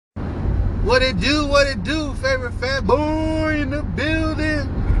What it do, favorite fat boy in the building.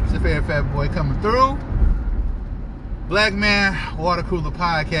 It's your favorite fat boy coming through. Black Man Water Cooler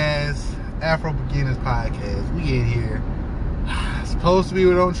Podcast, Afro Beginners Podcast. We in here. Supposed to be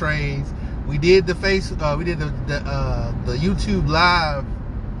with on trades. We did the the YouTube live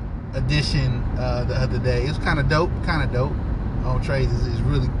edition the other day. It was kind of dope. On trades is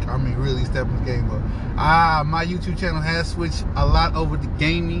really, really stepping the game up. My YouTube channel has switched a lot over to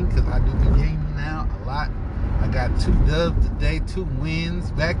gaming because I do the gaming now a lot. I got 2 dubs today, 2 wins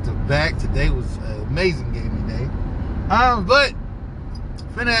back to back. Today was an amazing gaming day. But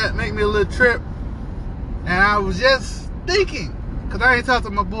finna make me a little trip, and I was just thinking, cause I ain't talked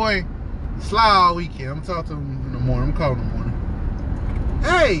to my boy Sly all weekend. I'm talking to him in the morning. I'm calling him in the morning.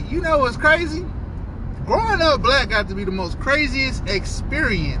 Hey, you know what's crazy? Growing up black got to be the most craziest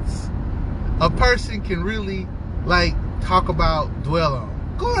experience a person can really talk about, dwell on.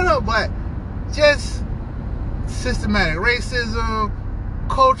 Growing up black, just systematic racism,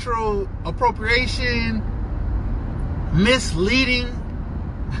 cultural appropriation, misleading.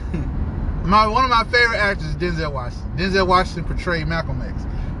 One of my favorite actors is Denzel Washington. Denzel Washington portrayed Malcolm X.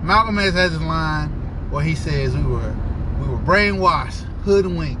 Malcolm X has this line where he says we were brainwashed,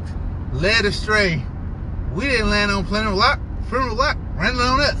 hoodwinked, led astray. We didn't land on Plymouth Rock, landed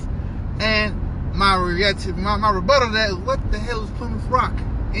on us. And my rebuttal to that is, what the hell is Plymouth Rock?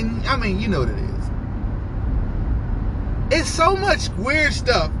 And I mean, you know what it is. It's so much weird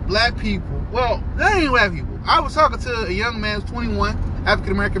stuff, black people. Well, that ain't black people. I was talking to a young man who's 21,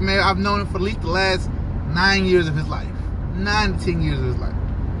 African American male. I've known him for at least the last 9 years of his life. 9 to 10 years of his life.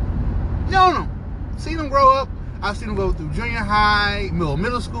 Known him. Seen him grow up. I've seen him go through junior high,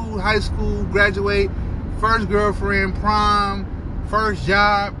 middle school, high school, graduate. First girlfriend, prom, first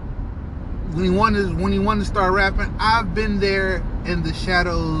job. When he wanted to start rapping, I've been there in the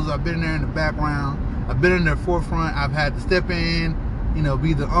shadows. I've been there in the background. I've been in the forefront. I've had to step in,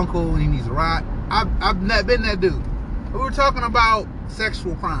 be the uncle when he needs a ride. I've not been that dude. We were talking about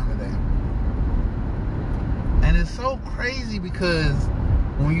sexual crime today, and it's so crazy because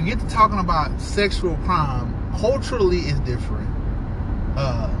when you get to talking about sexual crime, culturally it's different.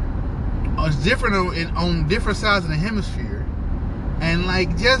 It's different on different sides of the hemisphere, and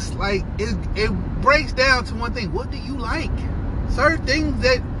it breaks down to one thing: what do you like? Certain things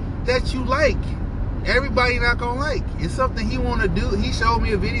that you like, everybody not gonna like. It's something he want to do. He showed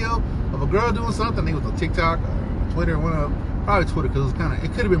me a video of a girl doing something. I think it was on TikTok or Twitter, probably Twitter, because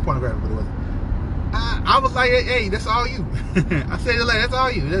it could have been pornographic, but it wasn't. I was like, hey, that's all you. I said it that's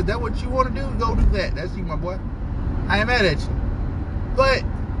all you. That's what you want to do? Go do that. That's you, my boy. I ain't mad at you. But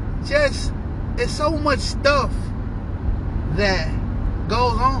just, it's so much stuff that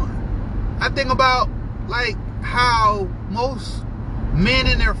goes on. I think about how most men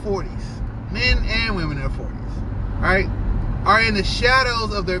in their 40s, men and women in their 40s, right, are in the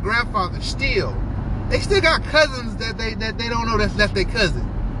shadows of their grandfather still. They still got cousins that they don't know that's their cousin.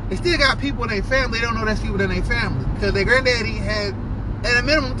 They still got people in their family they don't know that's people in their family, because their granddaddy had at a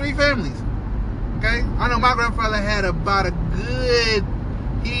minimum 3 families. Okay, I know my grandfather had about a good,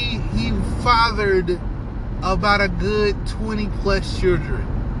 he fathered about a good 20 plus children,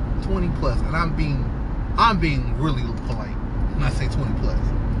 20 plus, and I'm being really polite when I say 20 plus.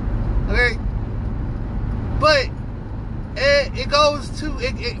 Okay, but it goes to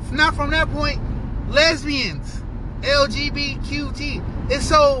not from that point. Lesbians, LGBTQ, it's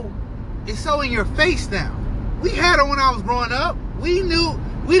so in your face now. We had it when I was growing up. We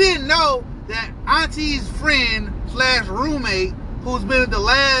didn't know that auntie's friend / roommate, who's been at the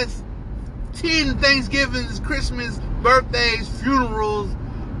last 10 Thanksgivings, Christmas, birthdays, funerals,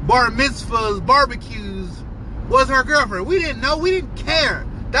 bar mitzvahs, barbecues, was her girlfriend. We didn't know. We didn't care.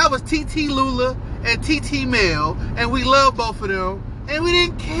 That was TT Lula and TT Mel, and we loved both of them, and we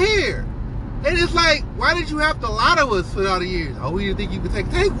didn't care. And it's like, why did you have to lie to us for all the years? Oh, we didn't think you could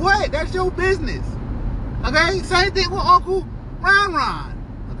take what? That's your business. Okay? Same thing with Uncle Ron.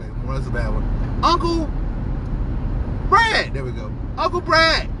 Okay, well, that's a bad one. Uncle Brad. There we go. Uncle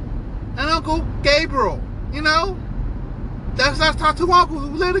Brad and Uncle Gabriel. That's our 2 uncles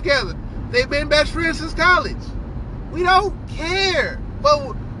who live together. They've been best friends since college. We don't care.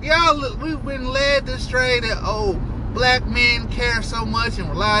 But we've been led astray that, black men care so much and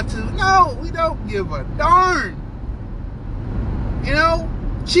were lied to. No, we don't give a darn.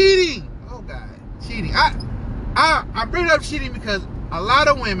 Cheating. Oh God, cheating. I bring up cheating because a lot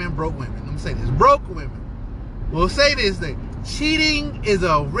of women, broke women, let me say this, broke women will say this thing: cheating is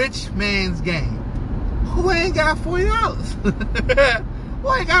a rich man's game. Who ain't got $40?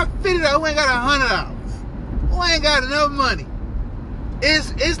 Who ain't got $50? Who ain't got $100? Who ain't got enough money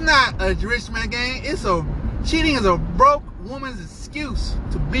It's not a rich man game. Cheating is a broke woman's excuse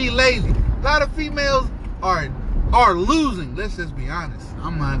to be lazy. A lot of females are losing. Let's just be honest.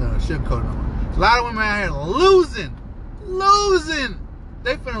 I'm not gonna sugarcoat no more. A lot of women out here losing.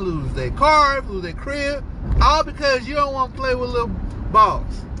 They finna lose their car, lose their crib, all because you don't want to play with little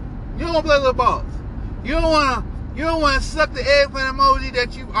balls. You don't want to play with little balls. You don't want to suck the eggplant emoji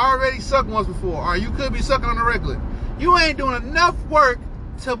that you've already sucked once before, or you could be sucking on the regular. You ain't doing enough work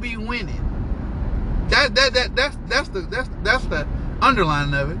to be winning. That's the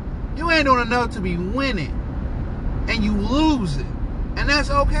underline of it. You ain't doing enough to be winning, and you lose it, and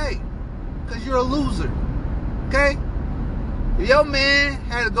that's okay, cause you're a loser. Okay. If your man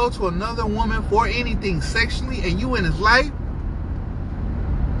had to go to another woman for anything sexually, and you in his life,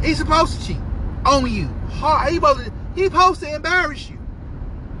 he's supposed to cheat on you. He's supposed to embarrass you.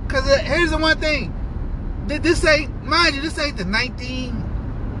 Cause here's the one thing. This ain't the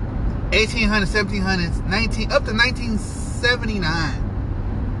 1800s, 1700s, up to 1979,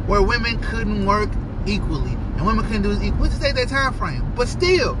 where women couldn't work equally and women couldn't do it equally. Just take that time frame. But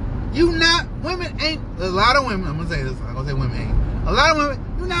still, women ain't, a lot of women, I'm gonna say this, I'm gonna say women ain't. A lot of women,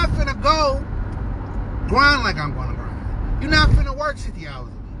 you're not finna go grind like I'm gonna grind. You're not finna work 60 hours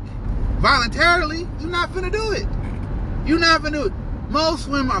a week. Voluntarily, you're not finna do it. You're not finna do it. Most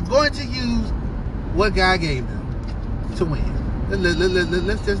women are going to use what God gave them to win.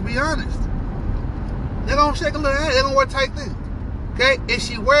 Let's just be honest. They're gonna shake a little ass. They're gonna wear tight things. Okay? If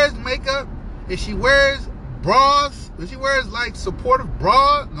she wears makeup, if she wears bras, if she wears like supportive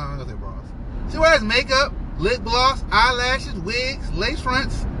bras, no, I'm gonna say bras. She wears makeup, lip gloss, eyelashes, wigs, lace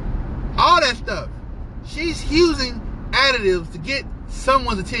fronts, all that stuff. She's using additives to get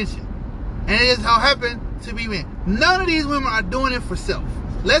someone's attention. And it just so happened to be men. None of these women are doing it for self.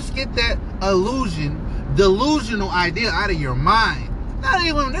 Let's get that delusional idea out of your mind. None of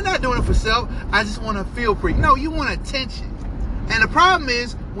these women, they're not doing it for self. I just want to feel pretty. No, you want attention. And the problem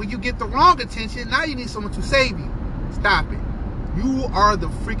is, when you get the wrong attention, now you need someone to save you. Stop it. You are the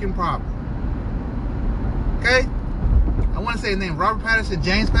freaking problem. Okay? I want to say his name, Robert Patterson,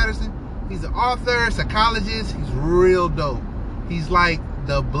 James Patterson. He's an author, psychologist. He's real dope. He's like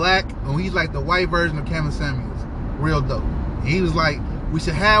the white version of Kevin Samuels. Real dope. And he was like, we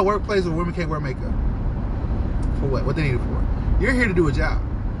should have workplaces where women can't wear makeup. For what? What they need it for? You're here to do a job.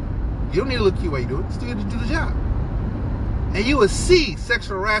 You don't need to look cute while you do it. Just here to do the job. And you will see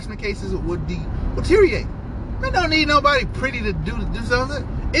sexual harassment cases would deteriorate. Men don't need nobody pretty to do something.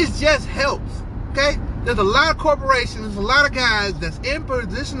 It just helps. Okay? There's a lot of corporations, there's a lot of guys that's in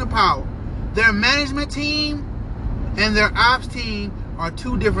position of power. Their management team and their ops team are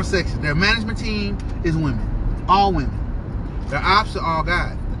two different sections. Their management team is women. All women. Their ops are all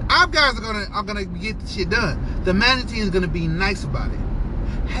guys. The op guys are gonna get the shit done. The management team is gonna be nice about it.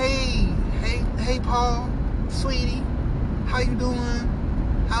 Hey, Paul, sweetie, how you doing?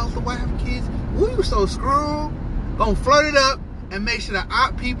 How's the wife and kids? Ooh, you so strong. Gonna flirt it up and make sure the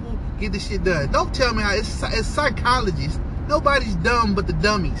op people get this shit done. Don't tell me how it's psychologists. Nobody's dumb but the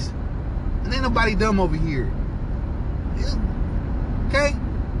dummies. And ain't nobody dumb over here. Okay?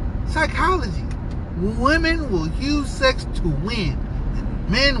 Psychology. Women will use sex to win. And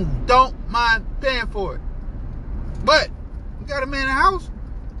men don't mind paying for it. But you got a man in the house,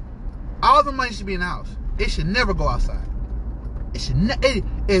 all the money should be in the house. It should never go outside. It should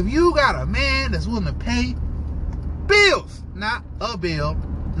if you got a man that's willing to pay bills, not a bill,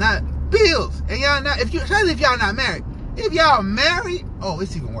 not bills, and y'all not, especially if y'all not married. If y'all married, oh,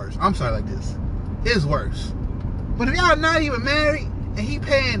 it's even worse. I'm sorry, like this, it's worse. But if y'all not even married and he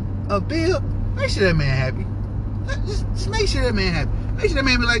paying a bill, make sure that man happy. Just make sure that man happy. Make sure that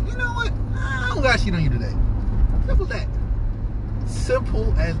man be like, you know what? I don't got shit on you today. Simple as that.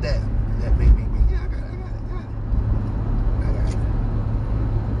 Simple as that. That make me. Yeah, I got it.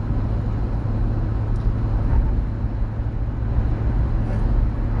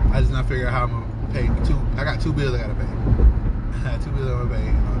 I just not figure out how I'm gonna pay I got 2 bills I gotta pay. I got 2 bills I'm gonna pay.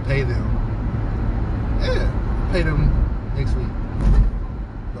 I'm gonna pay them. Yeah, pay them next week.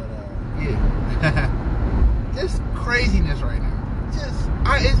 But yeah, just craziness right now.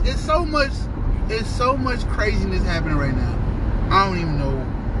 It's so much craziness happening right now. I don't even know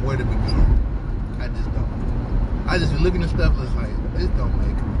where to begin. I just don't. I just be looking at stuff that's like, this don't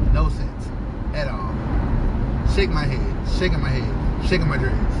make no sense at all. Shaking my head, shaking my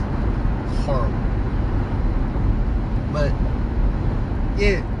dreads. It's horrible. But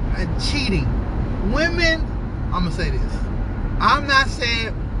yeah, cheating. Women, I'm gonna say this. I'm not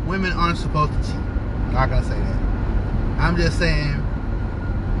saying women aren't supposed to cheat. I'm not gonna say that. I'm just saying,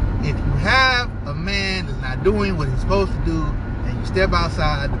 if you have a man that's not doing what he's supposed to do, and and you step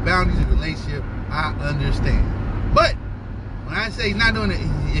outside the boundaries of the relationship, I understand. But when I say he's not doing it,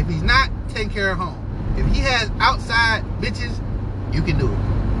 if he's not taking care of home, if he has outside bitches, you can do it.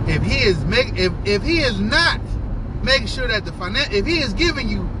 If he is not making sure that if he is giving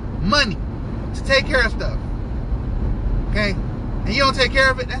you money to take care of stuff, okay, and you don't take care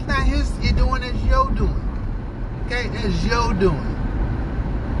of it, that's not his you're doing, it's your doing. Okay, that's your doing.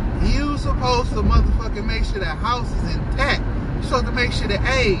 You supposed to motherfucking make sure that house is intact. You supposed to make sure that,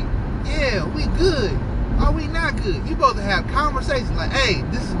 hey, yeah, we good. Are we not good? You supposed to have conversations like, hey,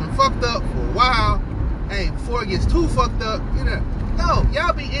 this has been fucked up for a while. Hey, before it gets too fucked up, you know. No,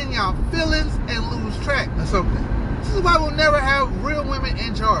 y'all be in y'all feelings and lose track or something. This is why we'll never have real women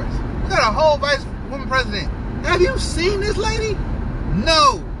in charge. We got a whole vice woman president. Have you seen this lady?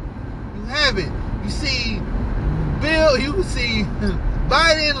 No, you haven't. You see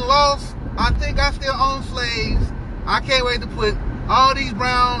Biden lost. I think I still own slaves. I can't wait to put all these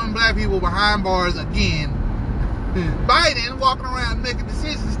brown and black people behind bars again. Biden walking around making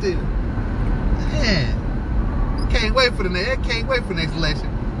decisions still. Man, can't wait for the next election.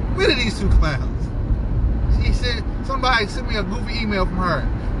 Rid of these two clowns. She said, somebody sent me a goofy email from her.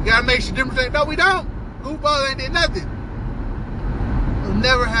 You gotta make sure demonstrate. No, we don't. Goofballs ain't did nothing. We'll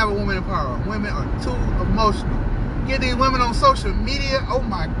never have a woman in power. Women are too emotional. Get these women on social media. Oh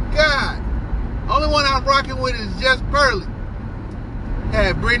my God. Only one I'm rocking with is Jess Burley.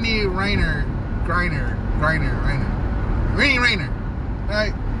 Had Brittany Rayner.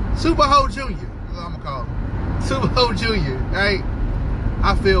 Right? Super Ho Jr. That's what I'm gonna call him. Super Ho Jr. Right?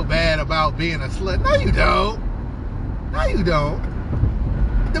 I feel bad about being a slut. No, you don't. No, you don't.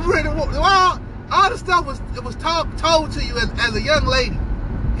 All the stuff was told to you as a young lady.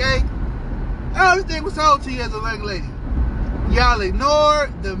 Okay? Everything was told to you as a young lady. Y'all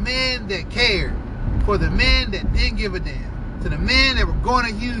ignored the men that cared. For the men that didn't give a damn. To the men that were going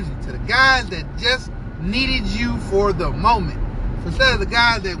to use you. To the guys that just needed you for the moment. So instead of the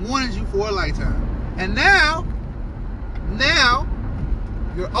guys that wanted you for a lifetime. And now,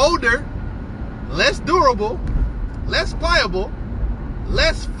 you're older, less durable, less pliable,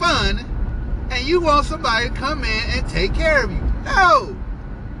 less fun, and you want somebody to come in and take care of you. No.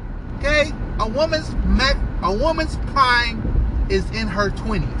 Okay? A woman's prime is in her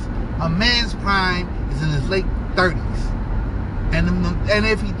 20s. A man's prime is in his late 30s. And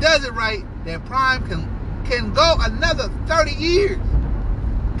if he does it right, that prime can go another 30 years.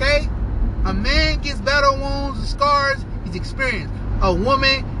 Okay? A man gets battle wounds and scars, he's experienced. A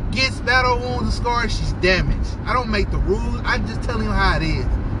woman gets battle wounds and scars, she's damaged. I don't make the rules, I'm just telling you how it is.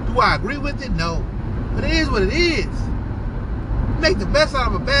 Do I agree with it? No. But it is what it is. Make the best out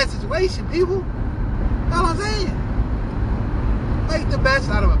of a bad situation, people. That's all I'm saying. Make the best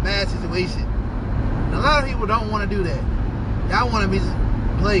out of a bad situation. And a lot of people don't want to do that. Y'all want to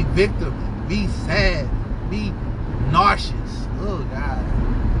play victim, be sad, be nauseous. Oh, God.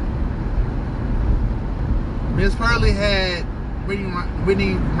 Miss Pearly had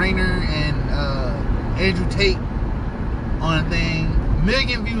Brittany Rayner and Andrew Tate on a thing. 1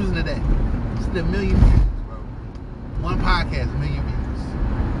 million views in a day. It's a 1 million views, bro. One podcast, 1 million views.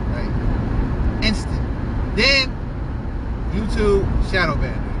 Right? Instant. Then YouTube shadow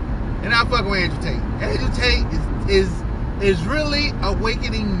banned her. And I fucking with Andrew Tate. Andrew Tate is really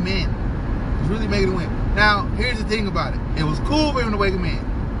awakening men. It's really making them win. Now, here's the thing about it. It was cool for him to awaken men.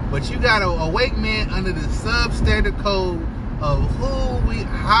 But you gotta awake men under the substandard code of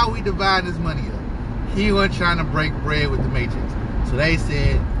how we divide this money up. He wasn't trying to break bread with the Matrix. So they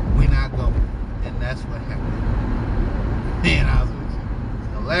said, we're not going. And that's what happened. Man, I was with you. It's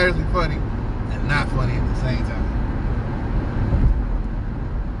hilariously funny and not funny at the same time.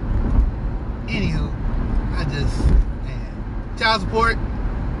 Anywho, child support.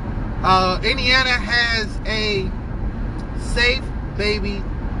 Indiana has a safe baby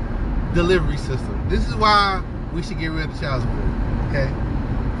delivery system. This is why we should get rid of child support. Okay?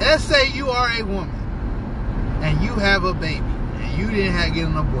 Let's say you are a woman and you have a baby and you didn't have to get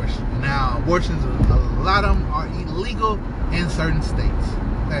an abortion. Now, abortions, a lot of them are illegal in certain states.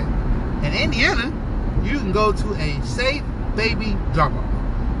 Okay? In Indiana, you can go to a safe baby drop-off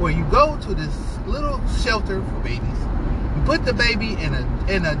where you go to this little shelter for babies. You put the baby in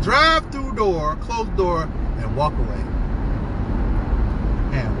a drive-through door, closed door, and walk away.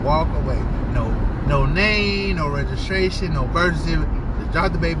 And walk away. No name, no registration, no birth certificate. Just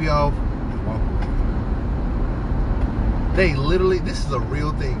drop the baby off and walk away. They literally, this is a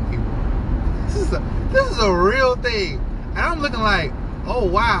real thing, people. This is a real thing. And I'm looking like, oh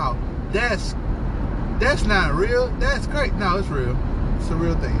wow, that's not real. That's great. No, it's real. It's a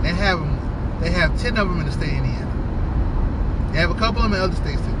real thing. They have 10 of them in the state of Indiana. They have a couple of them in other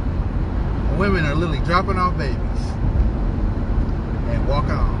states too. Women are literally dropping off babies and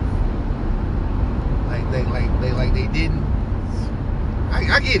walking off like they didn't.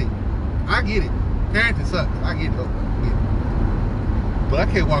 I get it. I get it. Parenting sucks. I get it. But I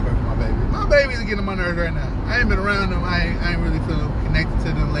can't walk away from my baby. My babies are getting on my nerves right now. I ain't been around them. I ain't really feel connected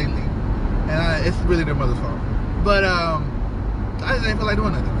to them lately, and it's really their mother's fault. But I just ain't feel like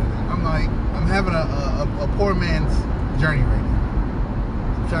doing nothing. I'm having a poor man's journey right now.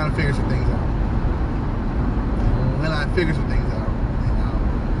 I'm trying to figure some things out. And when I figure some things out, and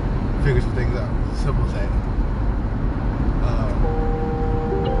I'll figure some things out. It's simple as that.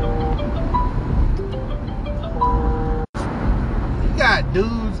 You got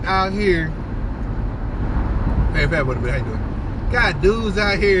dudes out here. Hey, Fat Boy, how you doing? Got dudes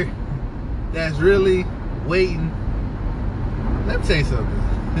out here that's really waiting. Let me tell you something.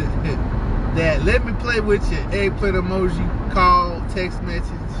 That let me play with your eggplant emoji, call, text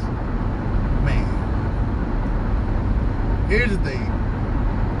message. Man, here's the thing.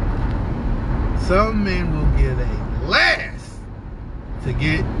 Some men will give a last to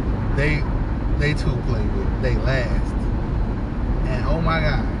get they two play with. They last. And oh my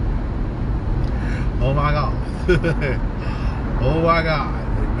God. Oh my God. Oh my God.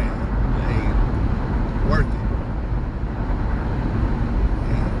 Man, they worth it.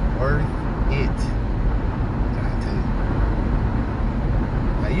 Worth it. I tell you.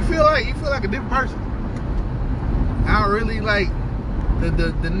 Like you feel like a different person. I really like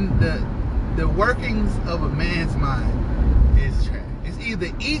the workings of a man's mind is trash. It's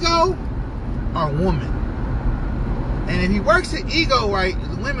either ego or woman. And if he works the ego right,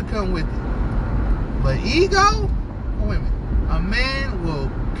 the women come with it. But ego or women. A man will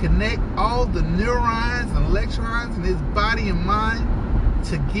connect all the neurons and electrons in his body and mind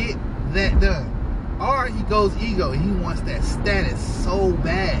to get that done. Or he goes ego and he wants that status so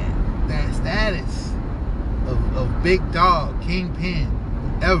bad. That status of big dog, kingpin,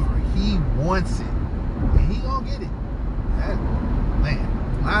 whatever. He wants it. And he gonna get it. That, man,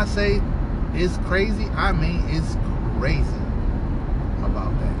 when I say it's crazy, I mean it's crazy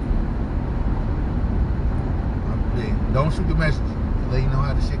about that. Don't shoot the message. Let you know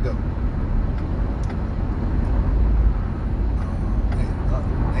how the shit go.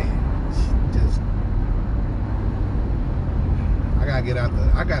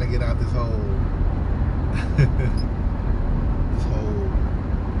 I gotta get out this whole this whole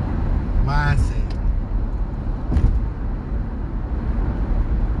mindset.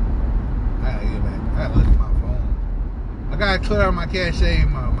 I gotta get back. I gotta look at my phone. I gotta clear out my cache,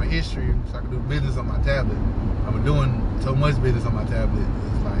 my history, so I can do business on my tablet. I've been doing so much business on my tablet.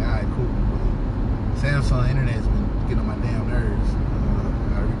 It's like, alright, cool. But Samsung internet's been getting on my damn nerves.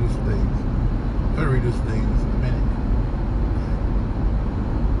 I gotta reduce some things. Could reduce things in a minute.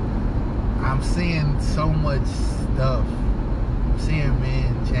 I'm seeing so much stuff. I'm seeing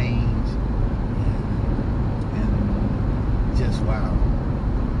men change and just wow.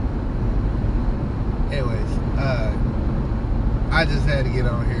 Anyways, I just had to get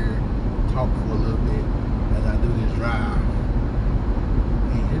on here, talk for a little bit as I do this drive.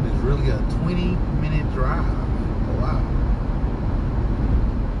 And it is really a 20-minute drive. Oh wow.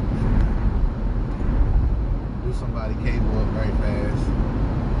 Do somebody cable up very fast.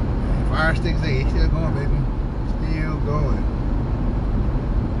 Fire sticks, hey, it's still going, baby. Still going.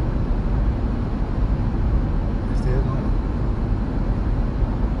 It's still going.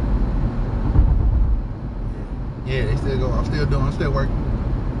 Yeah, they still going. I'm still working.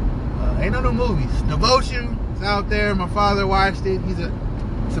 Ain't no new movies. Devotion is out there. My father watched it. It's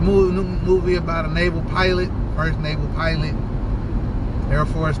a new movie about a naval pilot, first naval pilot, Air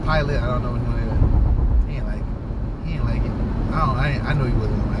Force pilot. I don't know which one it is. He ain't like it. He ain't like it. I knew he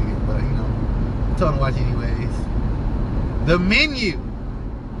wasn't gonna like it. But, you know, I told him to watch anyways. The Menu.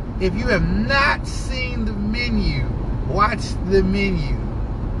 If you have not seen The Menu, watch The Menu.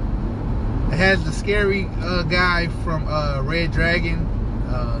 It has the scary guy from Red Dragon,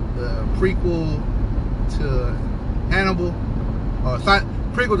 the prequel to Hannibal, or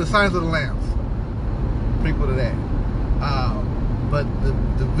prequel to Silence of the Lambs. Prequel to that. But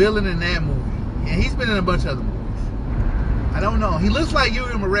the villain in that movie, and he's been in a bunch of other movies. I don't know. He looks like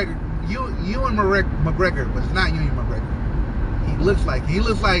Ewan McGregor. Ewan McGregor, but it's not Ewan McGregor. He looks like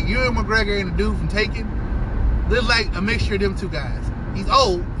Ewan McGregor and the dude from Taken. Looks like a mixture of them two guys. He's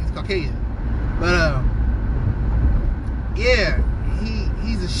old. He's Caucasian, but yeah,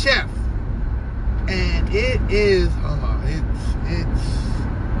 he's a chef, and it is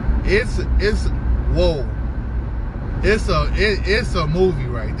it's whoa. It's a movie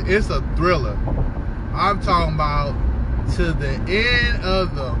right there. It's a thriller. I'm talking about to the end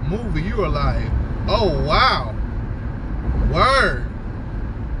of the movie, you were like, oh wow. Word.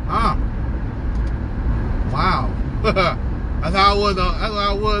 Huh. Wow. That's how I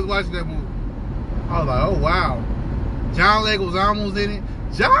was watching that movie. I was like, oh wow. John Leguizamo's in it.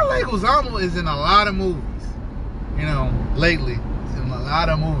 John Leguizamo is in a lot of movies. You know, lately. He's in a lot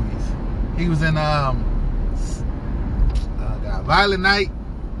of movies. He was in Violent Night,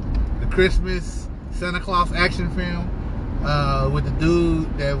 the Christmas Santa Claus action film, with the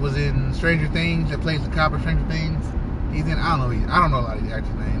dude that was in Stranger Things, that plays the cop in Stranger Things. He's in, I don't know a lot of these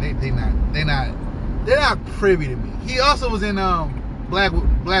actors' names. They're not privy to me. He also was in Black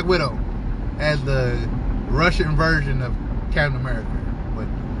Widow as the Russian version of Captain America. But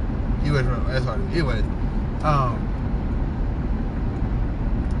he was, that's hard. Anyway,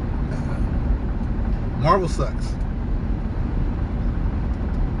 Marvel sucks.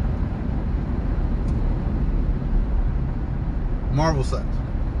 Marvel sucks.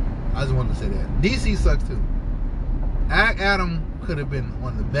 I just wanted to say that. DC sucks too. Adam could have been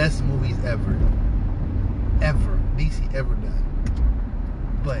one of the best movies ever DC ever done.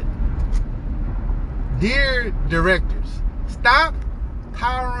 But dear directors, stop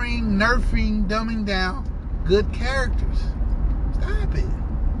powering, nerfing, dumbing down good characters. Stop it.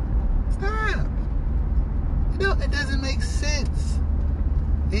 Stop. You know, it doesn't make sense.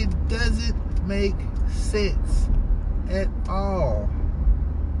 It doesn't make sense at all.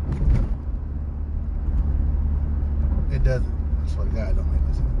 It doesn't. I swear to God, it don't make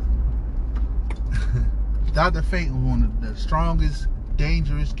no sense. Dr. Fate was one of the strongest,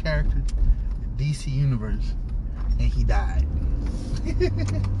 dangerous characters in the DC universe, and he died.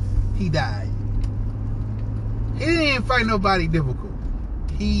 He died. He didn't even fight nobody difficult.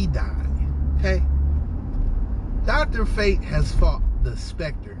 He died. Okay? Dr. Fate has fought the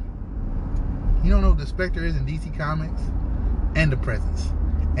Spectre. You don't know what the Spectre is in DC Comics? And the Presence.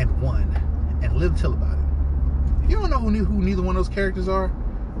 And won. And lived till about it. If you don't know who neither one of those characters are,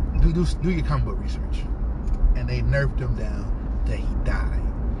 do your comic book research. And they nerfed him down that he died.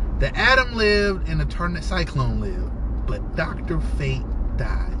 The Atom lived and the Cyclone lived. But Dr. Fate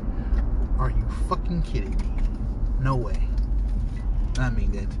died. Are you fucking kidding me? No way. I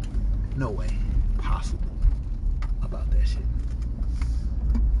mean that. No way possible about that shit.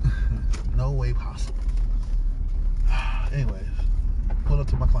 No way possible. Anyways, pull up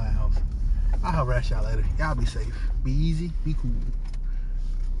to my client house. I'll harass y'all later. Y'all be safe. Be easy. Be cool.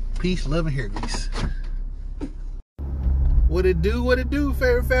 Peace, love, and hair grease. What it do? What it do?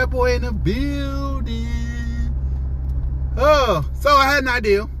 Favorite fat boy in the building. Oh, so I had an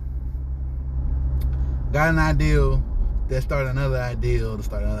idea. Got an idea that started another idea to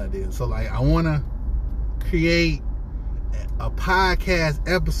start another idea. So, like, I want to create a podcast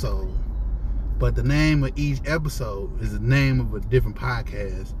episode, but the name of each episode is the name of a different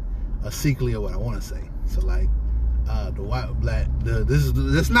podcast, secretly of what I want to say. So, like, the white black. This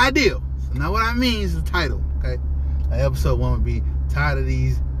is an idea. So now what I mean is the title. Okay, episode 1 would be tired of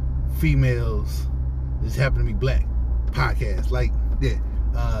these females just happen to be black podcast. Like, yeah,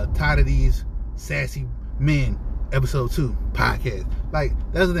 tired of these sassy men. Episode 2 podcast. Like,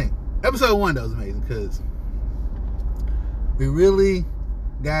 that's the thing. Episode 1 though was amazing because we really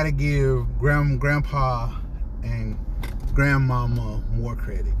gotta give grandpa and grandmama more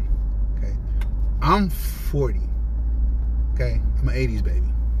credit. Okay, I'm 40. Okay, I'm an 80s baby.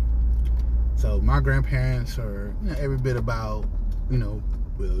 So my grandparents are, you know, every bit about, you know,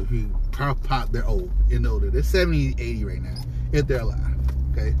 well, if you pop, they're old and older. They're 70, 80 right now, if they're alive.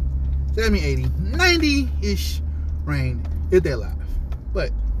 Okay, 70, 80, 90-ish range if they're alive.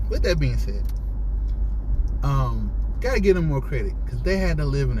 But with that being said, gotta give them more credit because they had to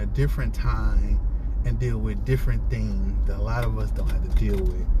live in a different time and deal with different things that a lot of us don't have to deal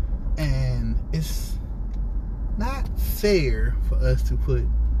with, and it's not fair for us to put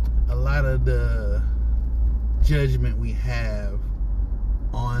a lot of the judgment we have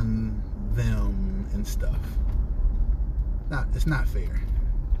on them and stuff. It's not fair.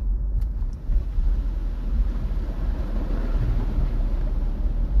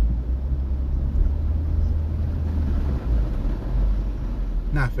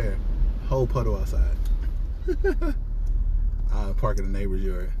 Not fair. Whole puddle outside. Park in the neighbor's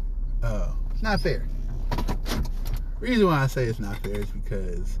yard. It's not fair. Reason why I say it's not fair is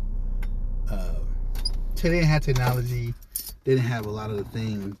because they didn't have technology. They didn't have a lot of the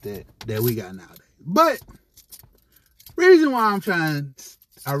things that we got nowadays. But reason why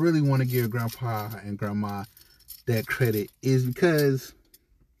I really want to give grandpa and grandma that credit is because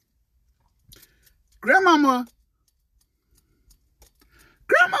grandmama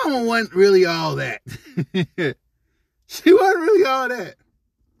wasn't really all that. She wasn't really all that.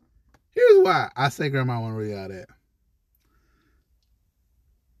 Here's why I say grandma wasn't really all that.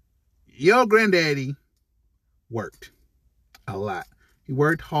 Your granddaddy worked a lot. He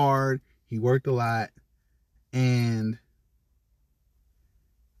worked hard. He worked a lot. And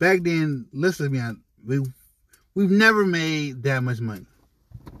back then, listen to me, we've never made that much money.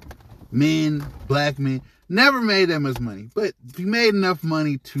 Men, black men, never made that much money. But we made enough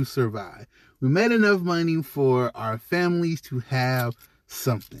money to survive. We made enough money for our families to have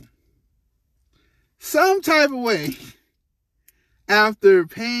something. Some type of way, after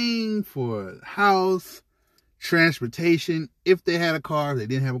paying for house, transportation, if they had a car, if they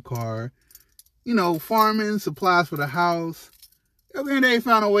didn't have a car, farming, supplies for the house, your granddaddy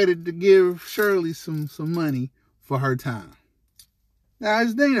found a way to give Shirley some money for her time. Now,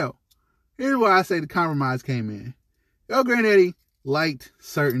 here's the thing though. Here's why I say the compromise came in. Your granddaddy liked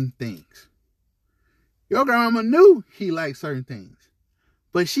certain things. Your grandmama knew he liked certain things,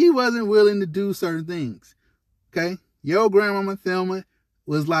 but she wasn't willing to do certain things. Okay? Your grandmama Thelma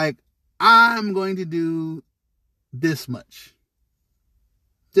was like, I'm going to do this much.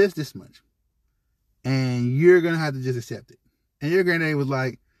 Just this much. And you're going to have to just accept it. And your granddaddy was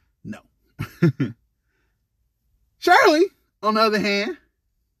like, no. Shirley, on the other hand,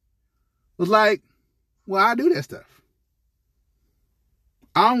 was like, well, I do that stuff.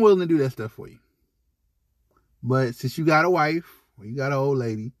 I'm willing to do that stuff for you. But since you got a wife, or you got an old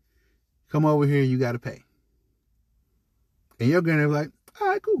lady, come over here, you got to pay. And your granddad was like, all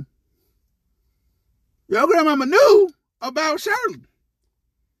right, cool. Your grandmama knew about Shirley.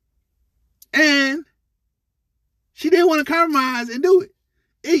 And she didn't want to compromise and do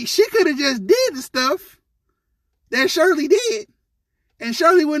it. She could have just did the stuff that Shirley did, and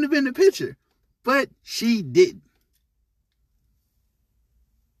Shirley wouldn't have been in the picture. But she didn't.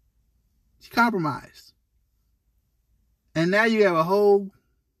 She compromised. And now you have a whole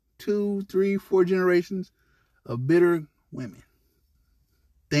 2, 3, 4 generations of bitter women.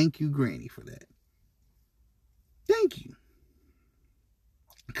 Thank you, Granny, for that. Thank you.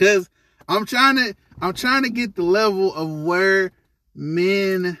 Because I'm trying to get the level of where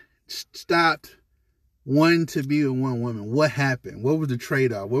men stopped wanting to be with one woman. What happened? What was the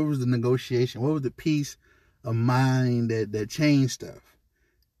trade-off? What was the negotiation? What was the peace of mind that changed stuff?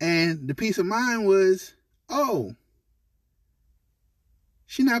 And the peace of mind was, oh,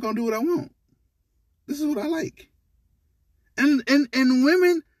 she's not going to do what I want. This is what I like. And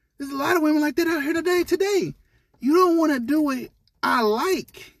women, there's a lot of women like that out here today. You don't want to do what I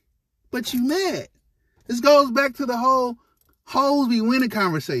like, but you mad. This goes back to the whole hoes be winning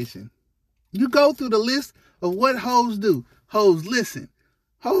conversation. You go through the list of what hoes do. Hoes listen.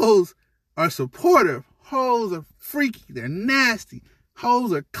 Hoes are supportive. Hoes are freaky. They're nasty.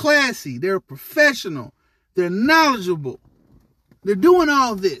 Hoes are classy. They're professional. They're knowledgeable. They're doing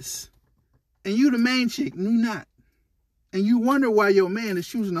all this. And you the main chick, and you not. And you wonder why your man is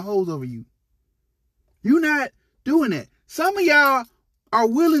choosing the hoes over you. You not doing that. Some of y'all are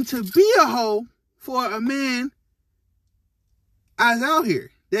willing to be a hoe for a man that's out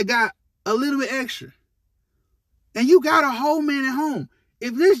here that got a little bit extra. And you got a whole man at home.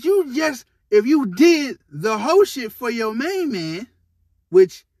 If you did the whole shit for your main man,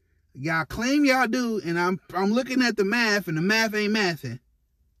 which y'all claim y'all do, and I'm looking at the math, and the math ain't mathing.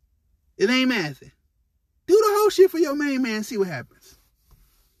 It ain't mathing. Do the whole shit for your main man and see what happens.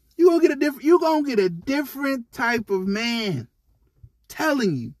 You gonna get a different type of man.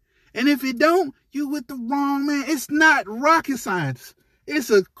 Telling you. And if it don't, you with the wrong man. It's not rocket science. It's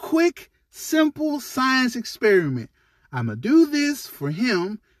a quick, simple science experiment. I'm gonna do this for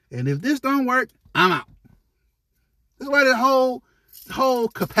him, and if this don't work, I'm out. That's why the whole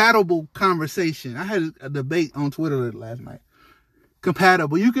compatible conversation. I had a debate on Twitter last night.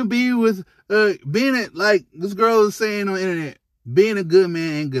 Compatible. You can be with like this girl is saying on the internet, being a good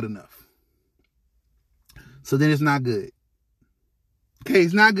man ain't good enough. So then it's not good. Okay,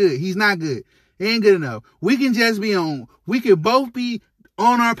 it's not good. He's not good. It ain't good enough. We can both be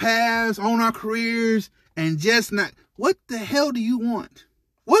on our paths, on our careers, and just not. What the hell do you want?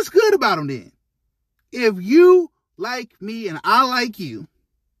 What's good about him then? If you like me and I like you,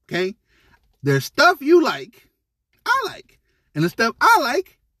 okay, there's stuff you like, I like. And the stuff I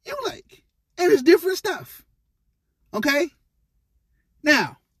like, you like. And it's different stuff. Okay?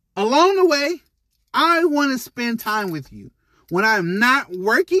 Now, along the way, I want to spend time with you. When I'm not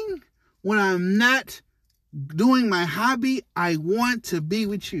working, when I'm not doing my hobby, I want to be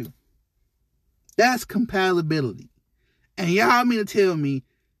with you. That's compatibility. And y'all mean to tell me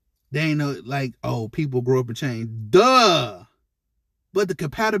they ain't no, like, oh, people grow up and change. Duh! But the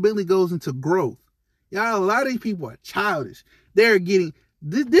compatibility goes into growth. Y'all, a lot of these people are childish. They're getting,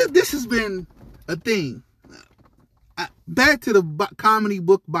 this has been a thing. Back to the comedy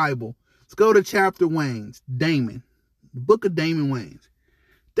book Bible. Let's go to chapter Wayans. Damon. The book of Damon Wayans.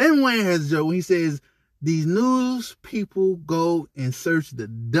 Damon Wayans has a joke when he says, these news people go and search the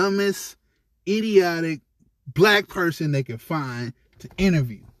dumbest, idiotic black person they can find to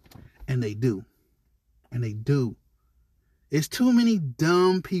interview. And they do. And they do. It's too many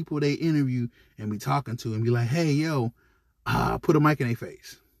dumb people they interview and be talking to and be like, hey, yo, put a mic in their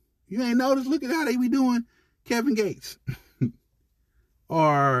face. You ain't noticed? Look at how they be doing Kevin Gates.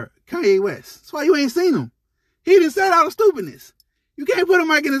 Or Kanye West. That's why you ain't seen him. He done said all the stupidness. You can't put a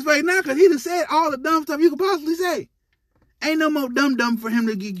mic in his face now because he done said all the dumb stuff you could possibly say. Ain't no more dumb for him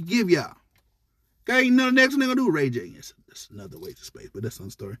to give y'all. Okay, you know the next one they're gonna do? Ray J. Yes, that's another waste of space, but that's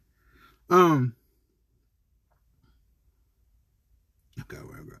another story. Okay,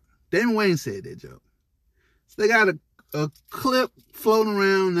 where I go. Damon Wayans said that joke. So they got a clip floating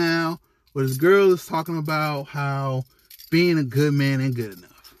around now where this girl is talking about how being a good man ain't good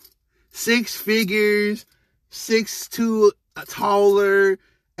enough. 6 figures, 6'2", taller,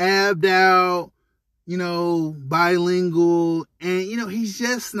 abbed out, bilingual, and he's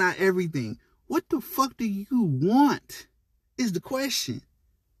just not everything. What the fuck do you want? Is the question.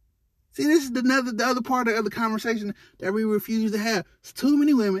 See, this is the other part of the conversation that we refuse to have. It's too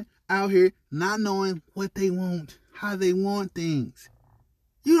many women out here not knowing what they want, how they want things.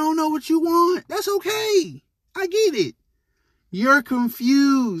 You don't know what you want. That's okay. I get it. You're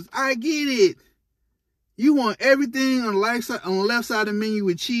confused. I get it. You want everything on the left side of the menu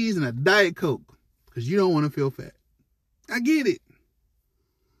with cheese and a Diet Coke because you don't want to feel fat. I get it.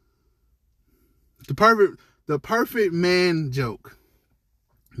 The perfect man joke.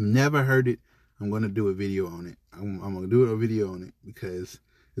 Never heard it. I'm going to do a video on it. I'm going to do a video on it because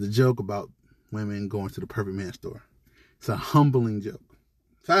it's a joke about women going to the perfect man store. It's a humbling joke.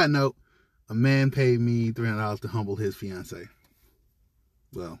 Side note, a man paid me $300 to humble his fiance.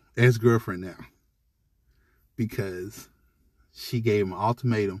 Well, ex-girlfriend now. Because she gave him an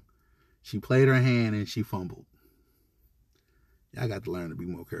ultimatum. She played her hand and she fumbled. I got to learn to be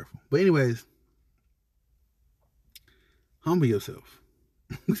more careful. But anyways, humble yourself.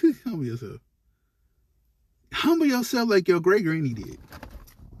 Humble yourself. Humble yourself like your great granny did.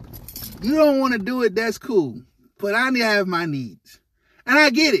 You don't want to do it, that's cool. But I need to have my needs. And I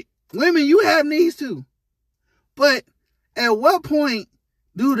get it. Women, you have needs too. But at what point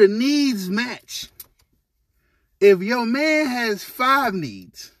do the needs match? If your man has 5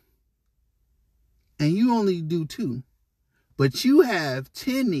 needs and you only do 2, but you have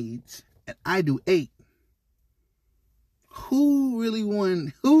 10 needs and I do 8, who's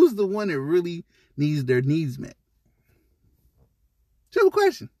the one that really needs their needs met? Simple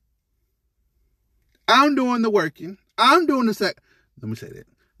question. I'm doing the working. I'm doing the let me say that.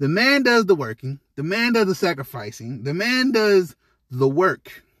 The man does the working. The man does the sacrificing. The man does the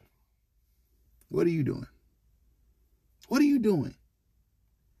work. What are you doing? What are you doing?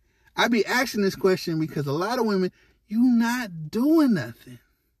 I be asking this question because a lot of women, you not doing nothing.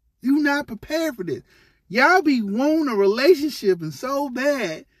 You not prepared for this. Y'all be wanting a relationship and so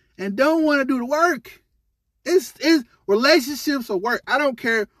bad and don't want to do the work. It's relationships or work. I don't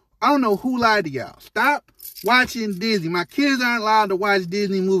care. I don't know who lied to y'all. Stop watching Disney. My kids aren't allowed to watch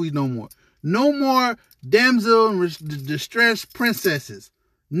Disney movies no more. No more damsel and distressed princesses.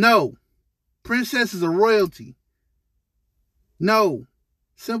 No. Princesses are royalty. No.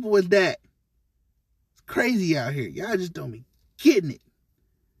 Simple as that. It's crazy out here. Y'all just don't be getting it.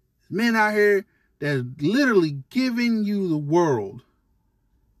 There's men out here that's literally giving you the world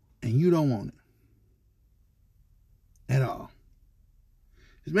and you don't want it at all.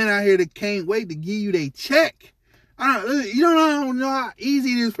 There's men out here that can't wait to give you their check. You don't know how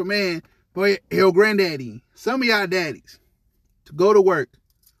easy it is for man, for your granddaddy, some of y'all daddies, to go to work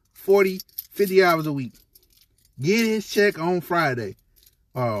 40, 50 hours a week, get his check on Friday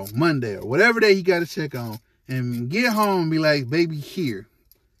or Monday or whatever day he got a check on, and get home and be like, baby, here,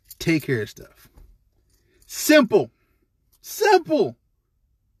 take care of stuff. Simple. Simple.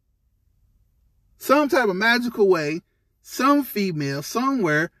 Some type of magical way, some female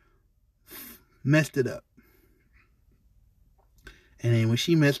somewhere messed it up. And then when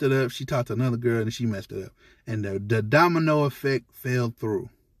she messed it up, she talked to another girl and she messed it up. And the domino effect fell through.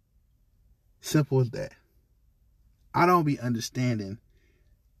 Simple as that. I don't be understanding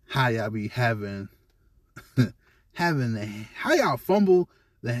how y'all be having how y'all fumble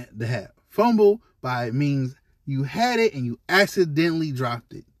the hat. Fumble by means you had it and you accidentally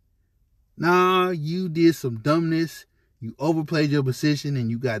dropped it. Nah, you did some dumbness. You overplayed your position and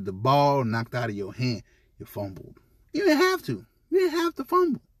you got the ball knocked out of your hand. You fumbled. You didn't have to. You didn't have to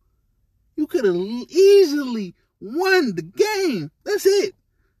fumble. You could have easily won the game. That's it.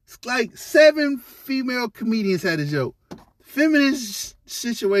 It's like 7 female comedians had a joke. Feminist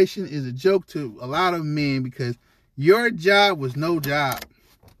situation is a joke to a lot of men because your job was no job.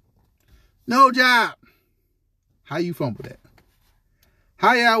 No job. How you fumble that?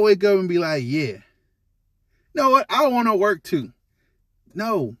 How y'all wake up and be like, yeah, you know what? I want to work too.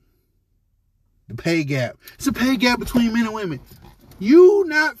 No. The pay gap. It's a pay gap between men and women. You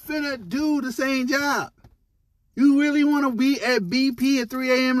not finna do the same job. You really want to be at BP at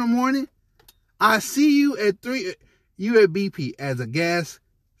 3 a.m. in the morning? I see you at 3. You at BP as a gas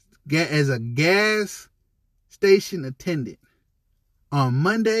station attendant on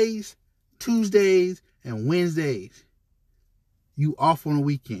Mondays, Tuesdays, and Wednesdays. You off on the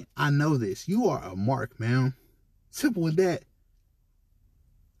weekend. I know this. You are a mark, man. Simple as that.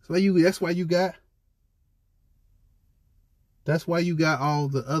 That's why you got all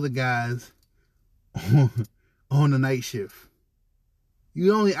the other guys on the night shift.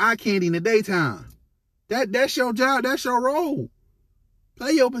 You only eye candy in the daytime. That's your job. That's your role.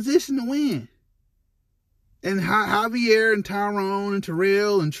 Play your position to win. And Javier and Tyrone and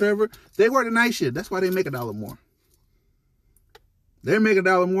Terrell and Trevor, they work the night shift. That's why they make $1 more. They make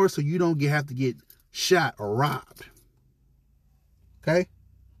 $1 more so you don't have to get shot or robbed. Okay?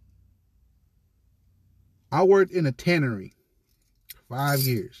 I worked in a tannery for 5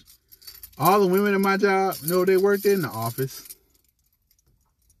 years. All the women in my job, you know what they worked in? The office.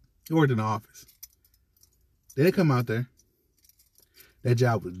 They worked in the office. Then they come out there. That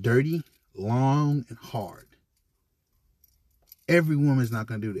job was dirty, long, and hard. Every woman's not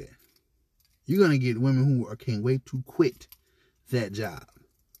going to do that. You're going to get women who can't wait to quit that job.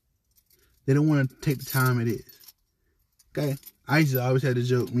 They don't want to take the time it is. Okay? I used to always have the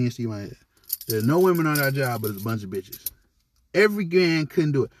joke, me and Steve, there's no women on our job, but it's a bunch of bitches. Every man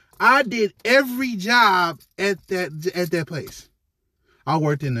couldn't do it. I did every job at that place. I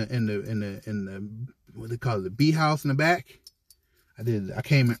worked in the what they call it, the bee house in the back. I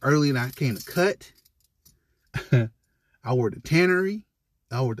came in early and I came to cut. I worked the tannery.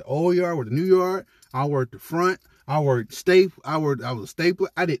 I worked the old yard, I worked the new yard. I worked the front. I worked staple. I was a stapler.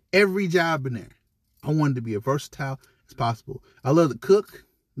 I did every job in there. I wanted to be as versatile as possible. I love to cook.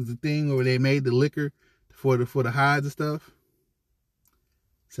 It was the thing where they made the liquor for the hides and stuff.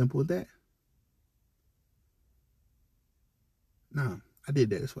 Simple as that. No, I did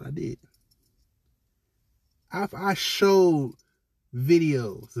that. That's what I did. I showed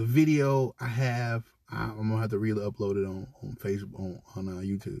videos. The video I have, I'm going to have to really upload it on Facebook, on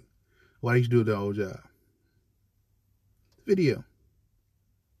YouTube. What I used to do at the old job. Video.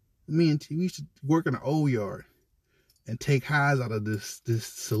 Me and T, we used to work in the old yard and take highs out of this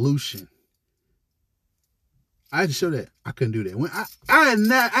solution. I had to show that. I couldn't do that. When I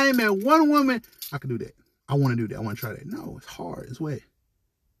ain't met one woman I could do that. I want to do that. I want to try that. No, it's hard. It's wet.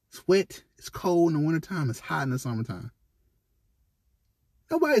 It's wet. It's cold in the wintertime. It's hot in the summertime.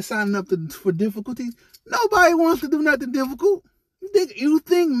 Nobody's signing up for difficulties. Nobody wants to do nothing difficult. You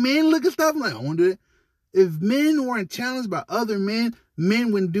think men look at stuff like, I want to do that? If men weren't challenged by other men,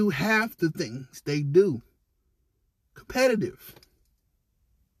 men wouldn't do half the things they do. Competitive.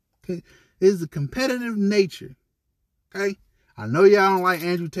 Okay? It's a competitive nature. Okay? I know y'all don't like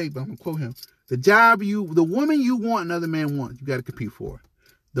Andrew Tate, but I'm going to quote him. The woman you want, another man wants, you got to compete for.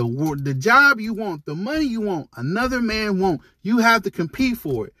 The job you want, the money you want, another man won't. You have to compete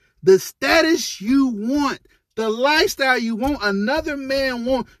for it. The status you want, the lifestyle you want, another man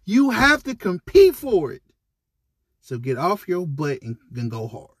won't. You have to compete for it. So get off your butt and go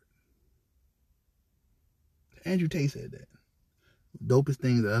hard. Andrew Tate said that. Dopest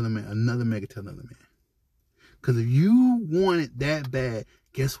thing another man could tell another man. Because if you want it that bad,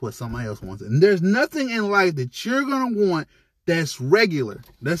 guess what? Somebody else wants it. And there's nothing in life that you're going to want that's regular.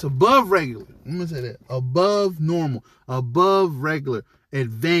 That's above regular. I'm going to say that. Above normal. Above regular.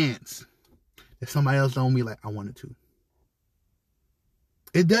 Advanced. If somebody else don't be like, I want it to.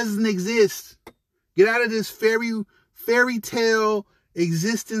 It doesn't exist. Get out of this fairy tale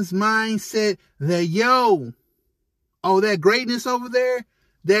existence mindset that, that greatness over there,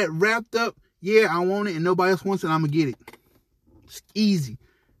 that wrapped up, yeah, I want it and nobody else wants it, I'm going to get it. It's easy.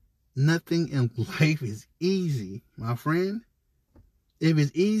 Nothing in life is easy, my friend. If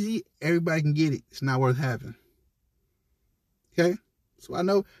it's easy, everybody can get it. It's not worth having. Okay? So I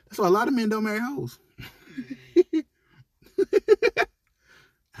know, that's why a lot of men don't marry hoes.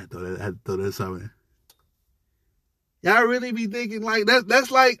 I thought that's something. Y'all really be thinking like that's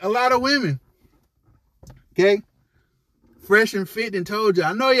like a lot of women. Okay? Fresh and Fit and told you.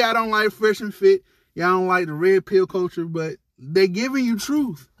 I know y'all don't like Fresh and Fit. Y'all don't like the red pill culture, but they giving you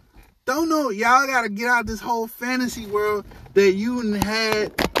truth. Don't know. Y'all got to get out this whole fantasy world that you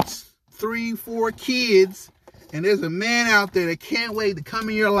had 3, 4 kids, and there's a man out there that can't wait to come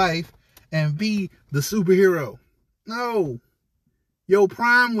in your life and be the superhero. No. Your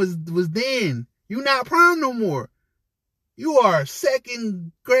prime was then. You not prime no more. You are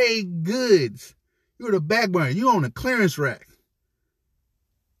second grade goods. You're the back burner. You on the clearance rack.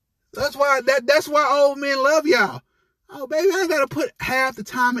 That's why old men love y'all. Oh, baby, I ain't got to put half the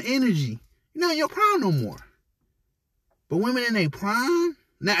time and energy. You're not in your prime no more. But women in their prime,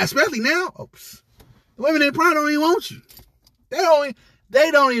 now, especially now, the women in their prime don't even want you.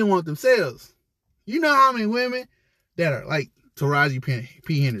 They don't even want themselves. You know how many women that are like Taraji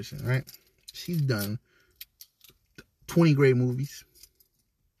P. Henderson, right? She's done 20 great movies,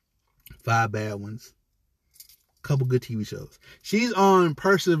 5 bad ones, a couple good TV shows. She's on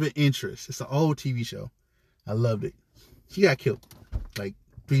Person of Interest. It's an old TV show. I loved it. She got killed like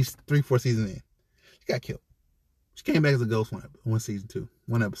 3, 4 seasons in. She got killed. She came back as a ghost one season 2,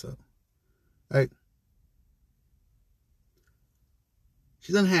 one episode. Right?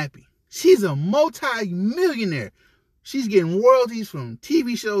 She's unhappy. She's a multi-millionaire. She's getting royalties from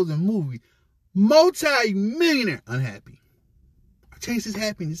TV shows and movies. Multi-millionaire. Unhappy. I chased this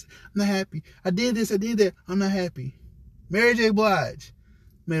happiness. I'm not happy. I did this. I did that. I'm not happy. Mary J. Blige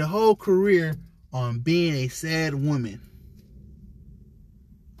made a whole career on being a sad woman.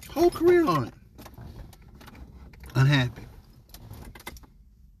 Whole career on it. Unhappy.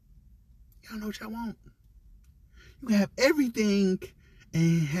 Y'all know what y'all want. You can have everything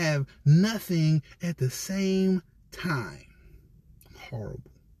and have nothing at the same time.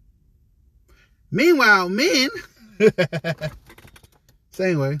 Horrible. Meanwhile, men.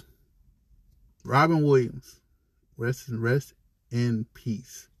 Same way. Robin Williams. Rest in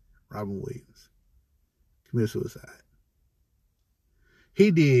peace. Robin Williams committed suicide. He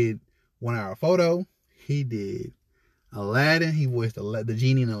did 1 Hour Photo. He did Aladdin. He voiced the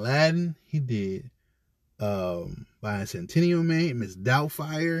genie in Aladdin. He did Bicentennial Man, Miss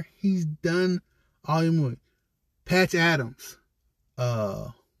Doubtfire. He's done all your movies. Patch Adams.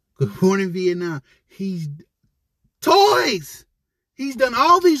 Good Morning Vietnam. He's Toys. He's done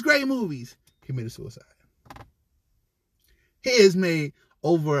all these great movies. Committed suicide. He has made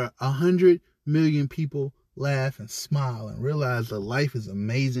over 100 million people laugh and smile and realize that life is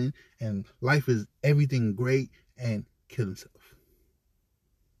amazing and life is everything great, and kill himself.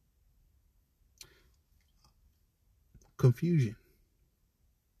 Confusion.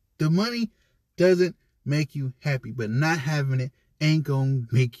 The money doesn't make you happy, but not having it ain't gonna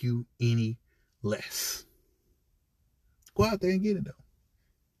make you any less. Go out there and get it though.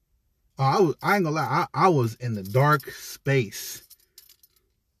 I ain't gonna lie, I was in the dark space.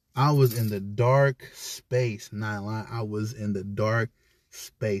 I was in the dark space. Not lying. I was in the dark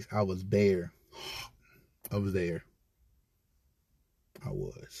space. I was there. I was there. I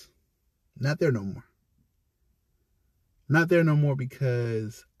was. Not there no more. Not there no more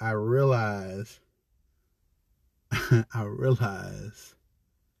because I realized I'm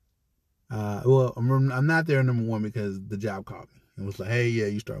not there number one because the job called me and was like, hey, yeah,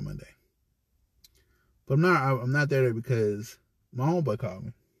 you start Monday. But I'm not there because my homeboy called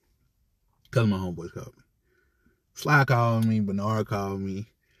me. Because my homeboys called me. Sly called me. Bernard called me.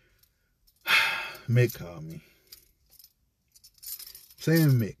 Mick called me. Saying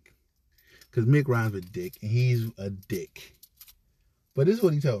Mick. Because Mick rhymes with dick. And he's a dick. But this is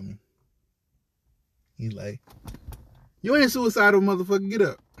what he told me. He's like, you ain't suicidal, motherfucker. Get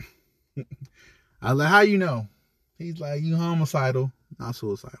up. I was like, how you know? He's like, you homicidal. Not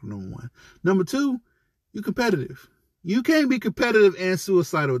suicidal, number 1. Number 2, you competitive. You can't be competitive and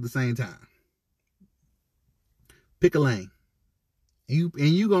suicidal at the same time. Pick a lane. And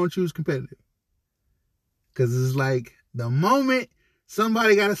you gonna choose competitive. Because it's like, the moment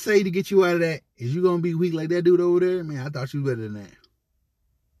somebody got to say to get you out of that, is you gonna be weak like that dude over there? Man, I thought you was better than that.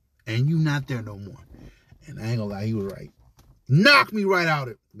 And you not there no more. And I ain't gonna lie, he was right. Knocked me right out.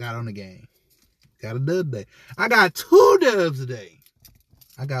 Got on the game. Got a dub today. I got 2 dubs today.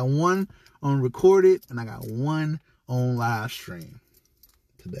 I got 1 on recorded and I got 1 on live stream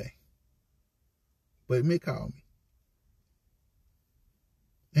today. But Mick called me.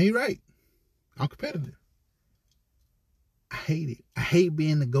 And he right. I'm competitive. I hate it. I hate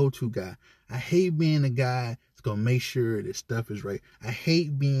being the go-to guy. I hate being the guy that's going to make sure that stuff is right. I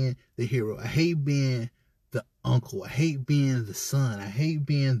hate being the hero. I hate being the uncle. I hate being the son. I hate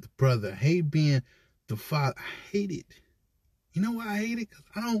being the brother. I hate being the father. I hate it. You know why I hate it? Because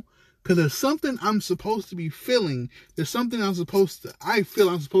I don't Because there's something I'm supposed to be feeling. There's something I feel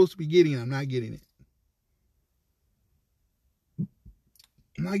I'm supposed to be getting, and I'm not getting it.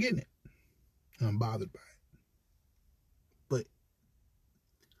 I'm not getting it. And I'm bothered by it. But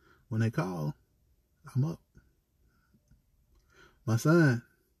when they call, I'm up. My son,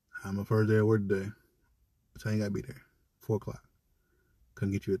 I'm my first day at work today. So I ain't got to be there. 4 o'clock.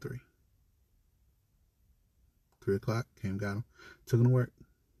 Couldn't get you at 3. 3 o'clock, came, got him. Took him to work.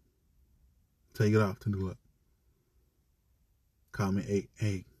 Take it off, 10 o'clock. Call me 8.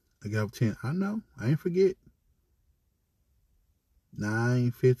 Hey, I got up 10. I know. I ain't forget.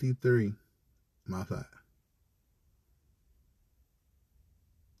 9:53. I'm outside.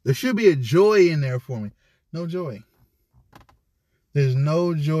 There should be a joy in there for me. No joy. There's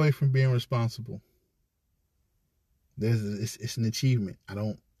no joy from being responsible. It's an achievement. I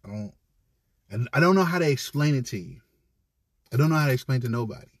don't know how to explain it to you. I don't know how to explain it to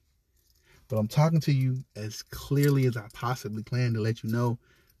nobody. But I'm talking to you as clearly as I possibly can to let you know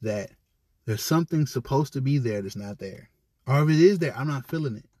that there's something supposed to be there that's not there. Or if it is there, I'm not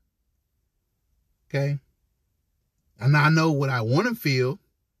feeling it. Okay? And I know what I want to feel.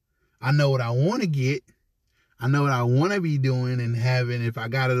 I know what I want to get. I know what I want to be doing and having. If I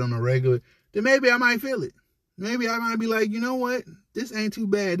got it on a regular, then maybe I might feel it. Maybe I might be like, you know what? This ain't too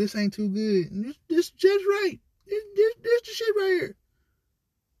bad. This ain't too good. This just right. This the shit right here.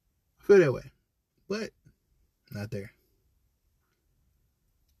 I feel that way. But not there.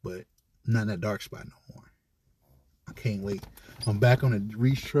 But not in that dark spot no more. I can't wait. I'm back on the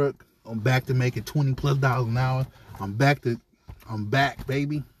reach truck. I'm back to making $20+ an hour. I'm back,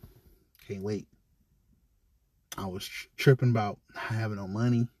 baby. Can't wait. I was tripping about not having no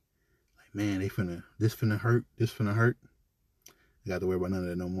money. Like, man, this finna hurt. I got to worry about none of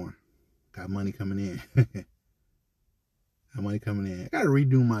that no more. Got money coming in. I got to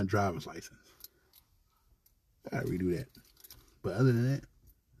redo my driver's license. I got to redo that. But other than that,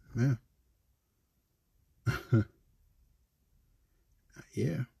 yeah.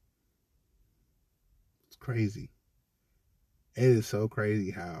 Yeah. It's crazy. It is so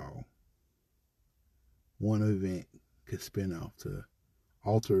crazy how one event could spin off to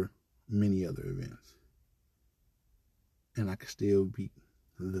alter many other events. And I could still be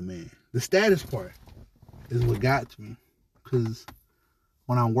the man. The status part is what got to me. Because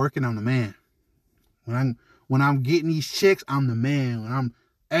when I'm working, I'm the man. When I'm getting these checks, I'm the man.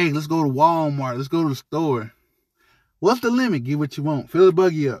 Hey, let's go to Walmart. Let's go to the store. What's the limit? Get what you want. Fill the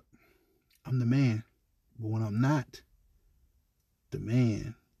buggy up. I'm the man. But when I'm not the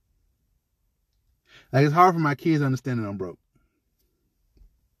man, like, it's hard for my kids to understand that I'm broke.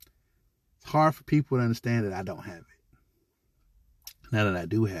 It's hard for people to understand that I don't have it. Now that I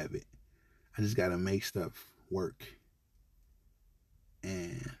do have it, I just got to make stuff work.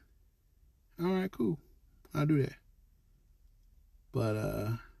 And, all right, cool. I'll do that. But,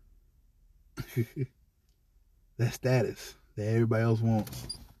 that status that everybody else wants,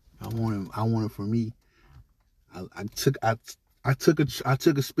 I want it for me. I took a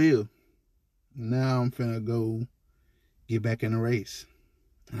spill. Now I'm finna go get back in the race.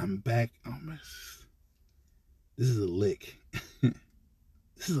 And I'm back. This is a lick.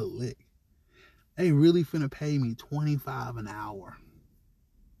 This is a lick. They really finna pay me $25 an hour.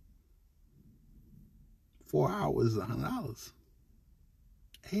 4 hours is $100.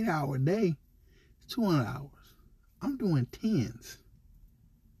 8 hour a day is $200. I'm doing 10s.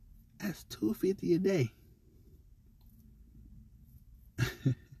 That's $250 a day.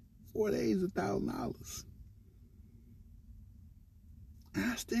 4 days, $1,000.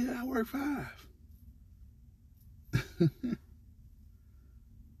 And I work 5.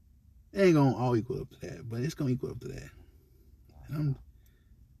 It ain't gonna all equal up to that, but it's gonna equal up to that. And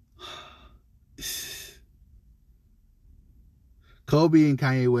Kobe and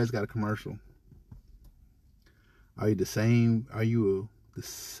Kanye West got a commercial. Are you the same? Are you the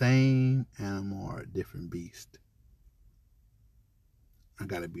same animal or a different beast? I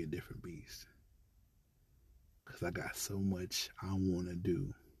gotta be a different beast. Because I got so much I want to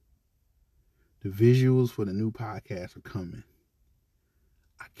do. The visuals for the new podcast are coming.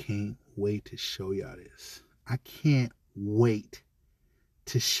 I can't wait to show y'all this. I can't wait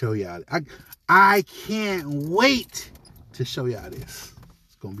to show y'all. I can't wait to show y'all this.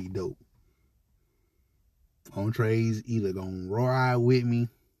 It's going to be dope. Entree's either going to ride with me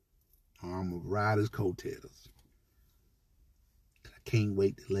or I'm going to ride his coattails. I can't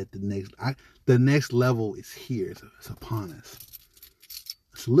wait to let the next level is here. It's upon us.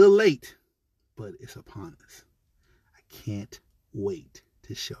 It's a little late, but it's upon us. I can't wait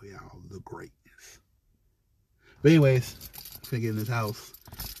to show y'all the greatness. But anyways, I'm gonna get in this house.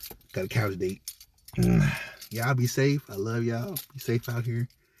 Got a couch date. Y'all be safe. I love y'all. Be safe out here.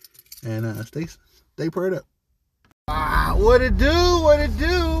 And stay prayed up. What it do? What it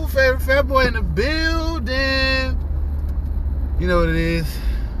do? Favorite fat boy in the building. You know what it is.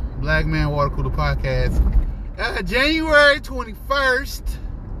 Black Man Water Cooler Podcast. January 21st.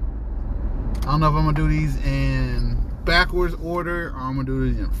 I don't know if I'm going to do these in backwards order or I'm going to do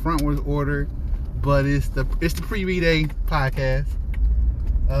these in frontwards order. But it's the pre-B-Day podcast.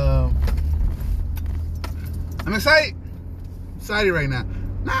 I'm excited. Excited right now.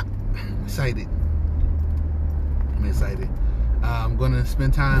 I'm excited. I'm gonna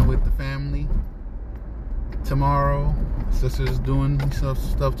spend time with the family tomorrow. My sister's doing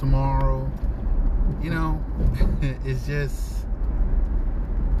stuff tomorrow. You know, it's just,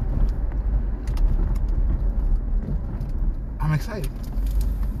 I'm excited.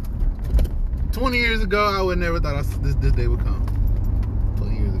 20 years ago, I would never thought this day would come.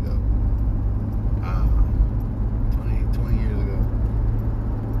 20 years ago. 20 years ago.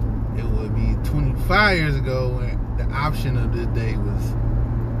 It would be 25 years ago when the option of this day was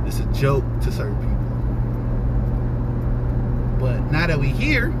just a joke to certain people. But now that we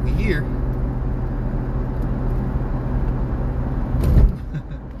here.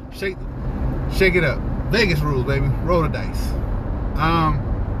 Shake it up. Vegas rules, baby. Roll the dice.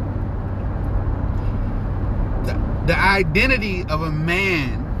 The identity of a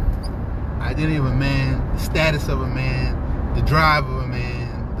man, the status of a man, the drive of a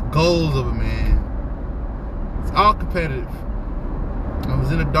man, the goals of a man, it's all competitive. I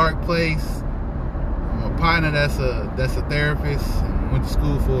was in a dark place. My partner that's a therapist and went to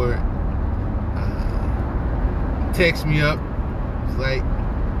school for it. Text me up. It's like,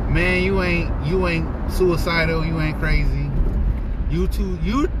 man, you ain't suicidal, you ain't crazy. You're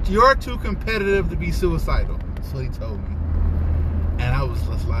too competitive to be suicidal. That's what he told me. And I was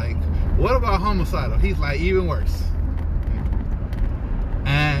just like, what about homicidal? He's like, even worse.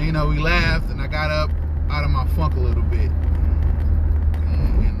 And, you know, we laughed and I got up out of my funk a little bit.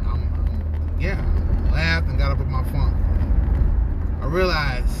 And I laughed and got up out of my funk. I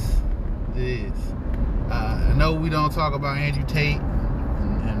realized it is. I know we don't talk about Andrew Tate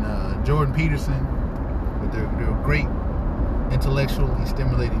and Jordan Peterson, but they're great, intellectually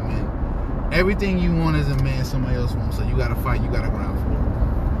stimulating men. Everything you want as a man, somebody else wants. So you gotta fight, you gotta grind for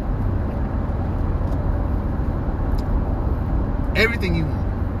it. Everything you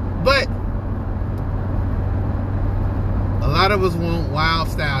want. But a lot of us want wild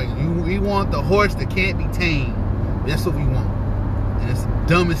stallion. We want the horse that can't be tamed. That's what we want. And it's the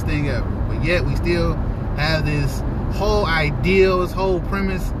dumbest thing ever. But yet we still have this whole ideal, this whole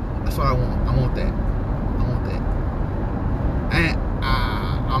premise. That's what I want. I want that. And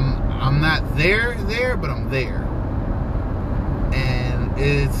I'm not there, but I'm there. And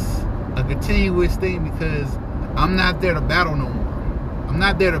it's a continuous thing because I'm not there to battle no more. I'm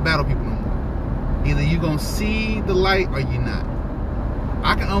not there to battle people no more. Either you're going to see the light or you're not.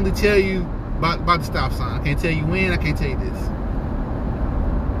 I can only tell you about the stop sign. I can't tell you when, I can't tell you this.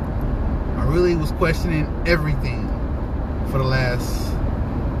 I really was questioning everything for the last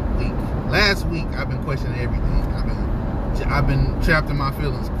week. Last week, I've been questioning everything. I've been trapped in my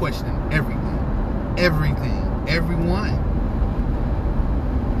feelings, questioning everything, everyone.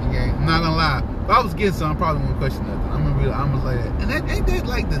 Okay, I'm not gonna lie. If I was getting something, I probably wouldn't question nothing. I'm just like that. And ain't that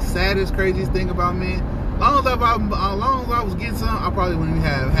like the saddest, craziest thing about men? As long as I was getting something, I probably wouldn't even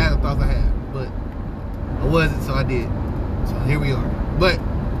have had the thoughts I had. But I wasn't, so I did. So here we are. But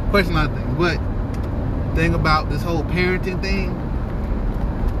question a lot of things. But thing about this whole parenting thing,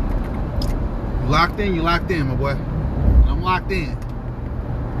 you locked in, my boy. I'm locked in.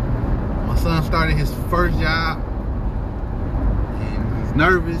 My son started his first job and he's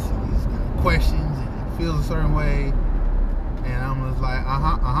nervous, he's got questions and he feels a certain way, and I'm just like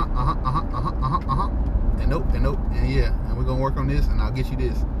and nope and yeah, and we're gonna work on this and I'll get you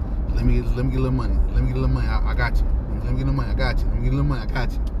this. Let me get a little money. I got you. Let me get a little money. I got you. Let me get a little money. I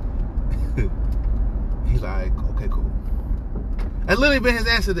got you. He's like, okay, cool. That's literally been his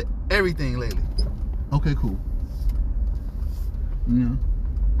answer to everything lately. Okay, cool. You know,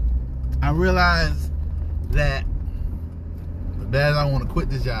 I realized that as bad as I want to quit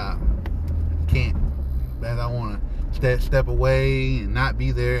this job, I can't. As bad as I want to step away and not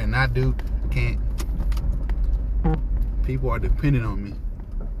be there and not do, I can't. People are dependent on me.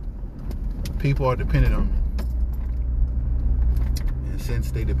 And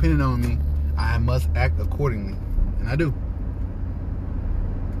since they depended on me, I must act accordingly. And I do.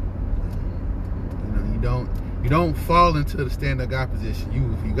 You don't fall into the stand-up guy position.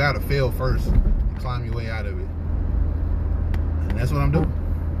 You gotta fail first and climb your way out of it. And that's what I'm doing.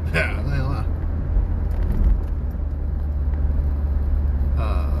 Yeah, I ain't lying.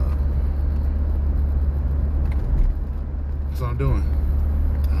 That's what I'm doing.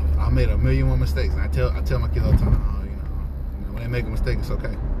 I made 1,000,001 mistakes, and I tell my kids all the time, when they make a mistake, it's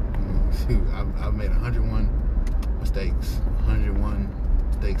okay. Shoot, I've made 101 mistakes, 101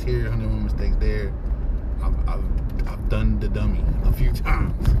 mistakes here, 101 mistakes there. I've done the dummy a few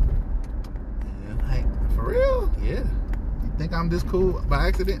times. And like, for real? Yeah. You think I'm this cool by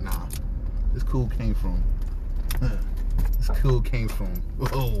accident? Nah. This cool came from.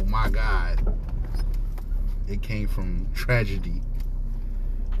 Oh my God. It came from tragedy.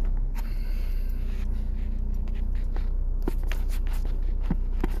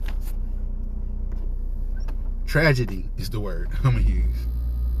 Tragedy is the word I'm gonna use.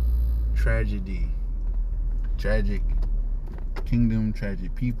 Tragedy. Tragic kingdom,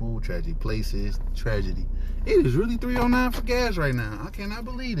 tragic people, tragic places, tragedy. It is really 309 for gas right now. I cannot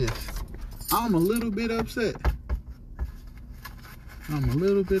believe this. I'm a little bit upset.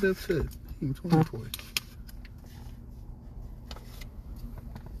 Even 2020.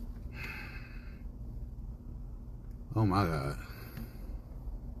 Oh my God.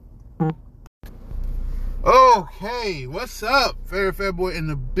 Okay, what's up? Favorite Fat Boy in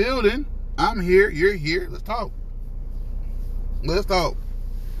the building. I'm here, you're here. Let's talk. It's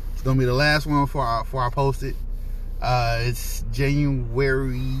gonna be the last one before I post it. It's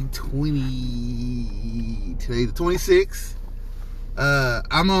January 20. Today the 26th.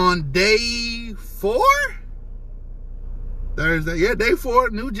 I'm on day 4. Thursday, yeah, day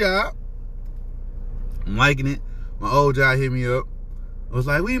 4. New job. I'm liking it. My old job hit me up. I was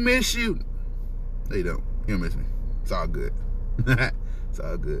like, "We miss you." They don't. You don't miss me. It's all good. It's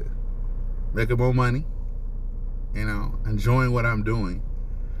all good. Making more money. Enjoying what I'm doing.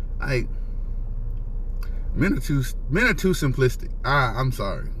 Like, men are too simplistic. I'm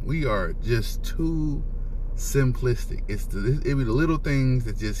sorry. We are just too simplistic. It be the little things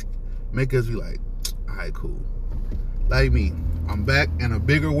that just make us be like, all right, cool. Like me, I'm back in a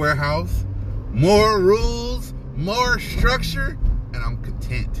bigger warehouse, more rules, more structure, and I'm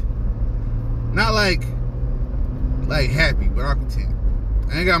content. Not like happy, but I'm content.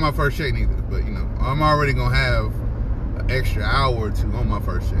 I ain't got my first check neither, but I'm already gonna have an extra hour or two on my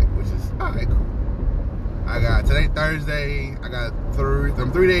first check, which is all right, cool. I got today Thursday. I got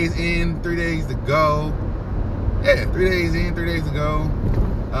I'm 3 days in, 3 days to go. Yeah, 3 days in, 3 days to go.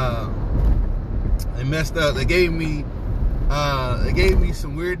 They messed up. They gave me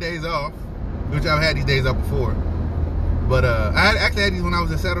some weird days off, which I've had these days off before. But I actually had these when I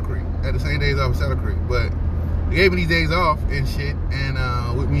was at Saddle Creek. I had the same days off at Saddle Creek, but they gave me these days off and shit. And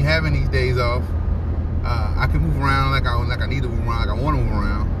with me having these days off, I can move around like I need to move around, like I want to move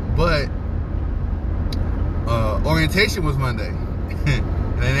around. But orientation was Monday,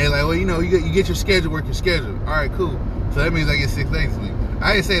 and then they like, well, you get your schedule, work your schedule. All right, cool. So that means I get 6 days this week.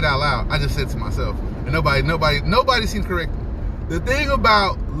 I didn't say it out loud. I just said it to myself, and nobody seemed correct. The thing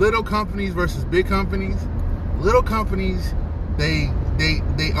about little companies versus big companies, little companies, they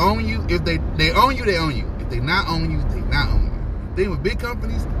own you. If they own you, they own you. If they not own you, they not own you. The thing with big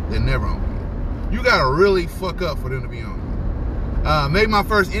companies, they never own you. You gotta really fuck up for them to be on you. Made my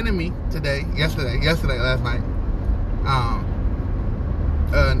first enemy yesterday, last night.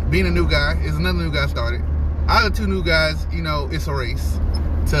 Being a new guy, is another new guy started. Out of 2 new guys, it's a race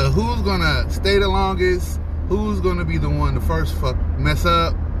to who's gonna stay the longest, who's gonna be the one to first mess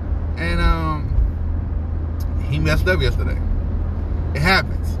up. And he messed up yesterday. It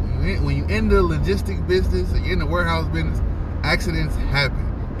happens. When you in the logistics business or you're in the warehouse business, accidents happen.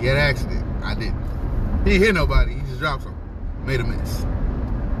 He had an accident. I didn't. He didn't hit nobody. He just dropped something. Made a mess.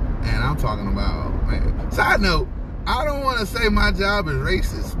 And I'm talking about, man. Side note, I don't want to say my job is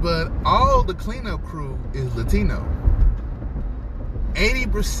racist, but all the cleanup crew is Latino.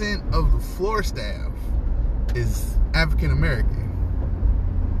 80% of the floor staff is African American.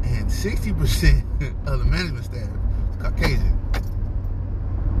 And 60% of the management staff is Caucasian.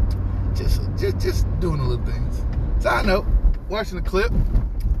 Just doing the little things. Side note, watching a clip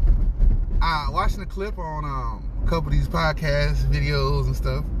on a couple of these podcasts, videos and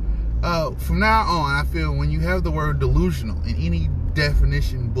stuff. From now on, I feel when you have the word delusional in any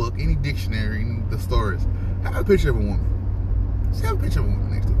definition book, any dictionary, any thesaurus, have a picture of a woman. Just have a picture of a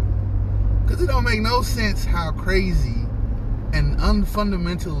woman next to it. Because it don't make no sense how crazy and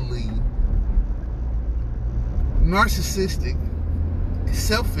unfundamentally narcissistic,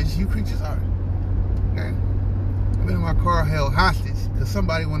 selfish you creatures are. Okay? I've been in my car held hostage because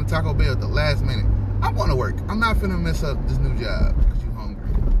somebody wanted Taco Bell at the last minute. I'm going to work. I'm not finna mess up this new job because you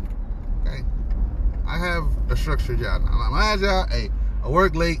hungry. Okay? I have a structured job now. My last job, hey, I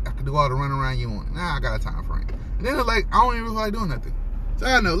work late. I can do all the running around you want. Nah, I got a time frame. And then it's like, I don't even feel like doing nothing. So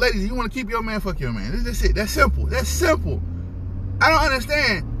I know, ladies, you want to keep your man, fuck your man. That's it. That's simple. That's simple. I don't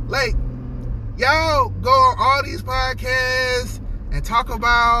understand. Like, y'all go on all these podcasts and talk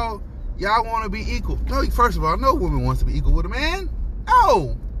about y'all want to be equal. No, first of all, no woman wants to be equal with a man.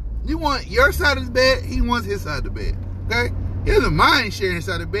 No. You want your side of the bed, he wants his side of the bed. Okay? He doesn't mind sharing his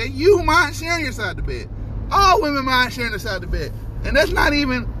side of the bed. You mind sharing your side of the bed. All women mind sharing their side of the bed. And that's not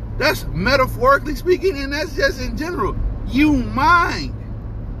even, that's metaphorically speaking, and that's just in general. You mind.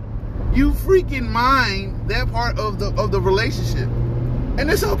 You freaking mind that part of the relationship. And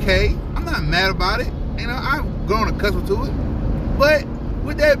it's okay. I'm not mad about it. You know, I've grown accustomed to it. But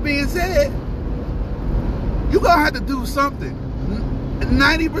with that being said, you're going to have to do something.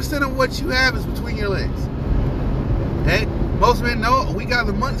 90% of what you have is between your legs. Okay? Most men know we got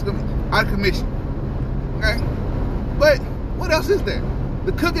the money, it's going to be out of commission. Okay? But what else is there?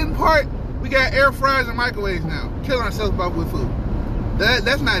 The cooking part, we got air fryers and microwaves now. Killing ourselves about with food.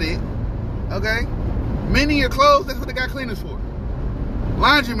 That's not it. Okay? Mending your clothes, that's what they got cleaners for.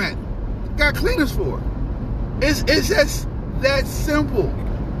 Laundromat, got cleaners for. It's just that simple.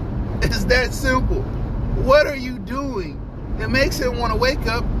 It's that simple. What are you doing that makes him want to wake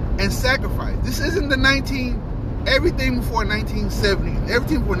up and sacrifice? This isn't the everything before 1970,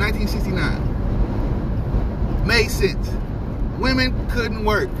 everything before 1969 made sense. Women couldn't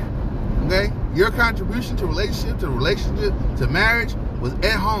work. Okay? Your contribution to relationship, to marriage was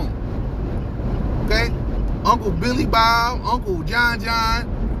at home. Okay? Uncle Billy Bob, Uncle John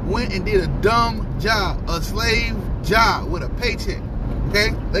went and did a dumb job, a slave job with a paycheck.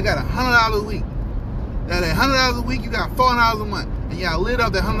 Okay? They got $100 a week. Now that $100 a week, you got $400 a month. And y'all lived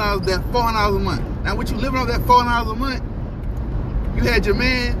off that $100, that $400 a month. Now what you living off that $400 a month, you had your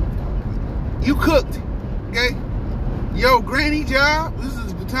man, you cooked. Okay? Your granny job, this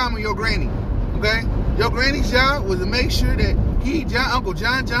is the time of your granny. Okay? Your granny's job was to make sure that Uncle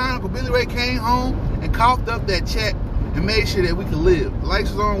John, Uncle Billy Ray came home and coughed up that check and made sure that we could live. The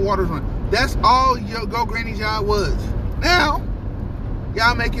lights was on, water was on. That's all your granny job was. Now,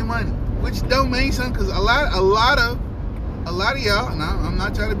 y'all making money, which don't mean something, because a lot of y'all, now I'm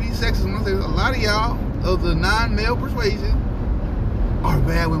not trying to be sexist, I'm saying a lot of y'all of the non-male persuasion are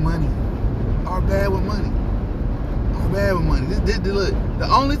bad with money. Look, the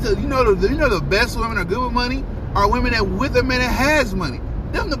only you know the best women are good with money are women that with a man that has money.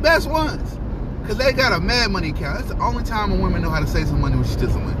 Them the best ones, because they got a mad money account. That's the only time a woman know how to save some money when she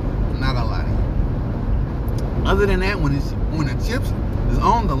steals some money. I'm not gonna lie to you. Other than that, when the chips is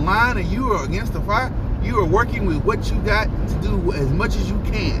on the line and you are against the fire, you are working with what you got to do as much as you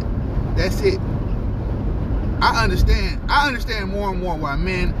can. That's it. I understand more and more why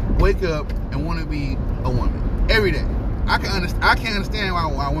men wake up and want to be a woman every day. I can't understand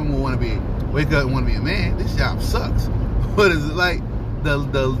why women want to wake up and want to be a man. This job sucks. But it's like the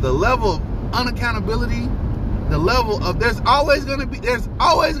level of unaccountability, the level of there's always gonna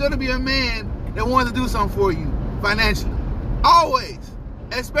be a man that wants to do something for you financially. Always.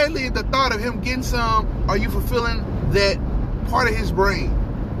 Especially the thought of him getting some, are you fulfilling that part of his brain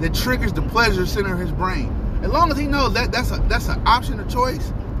that triggers the pleasure center of his brain? As long as he knows that's an option or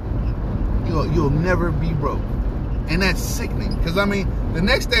choice, you'll never be broke. And that's sickening. Because I mean, the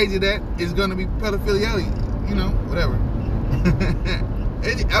next stage of that is gonna be pedophilia, whatever.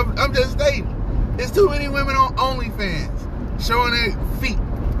 I'm just stating, there's too many women on OnlyFans showing their feet.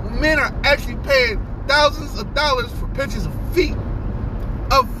 Men are actually paying thousands of dollars for pictures of feet.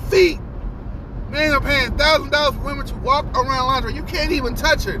 Men are paying $1,000 for women to walk around lingerie. You can't even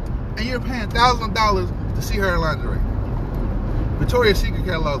touch her, and you're paying thousands of dollars to see her in lingerie. Victoria's Secret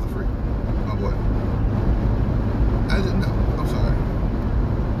catalogs are free. Oh boy. I didn't know. I'm sorry.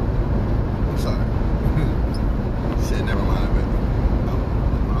 Shit, never mind.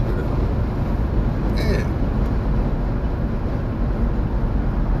 Yeah.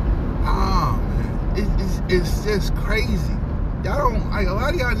 Oh man, it's just crazy. Y'all don't, like, a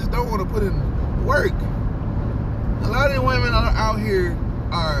lot of y'all just don't want to put in work. A lot of the women out here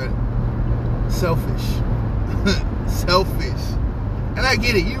are selfish. Selfish. And I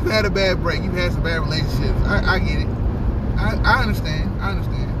get it. You've had a bad break. You've had some bad relationships. I get it. I understand.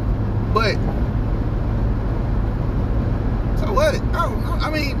 But so what? I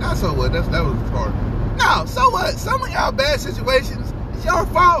mean, not so what. That was hard. No, so what? Some of y'all bad situations, it's your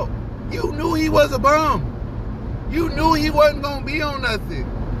fault. You knew he was a bum. You knew he wasn't going to be on nothing.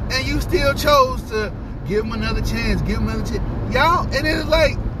 And you still chose to give him another chance. Y'all, and it's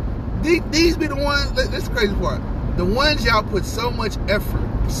like, these be the ones, this is the crazy part. The ones y'all put so much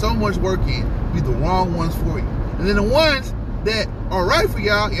effort, so much work in, be the wrong ones for you. And then the ones that are right for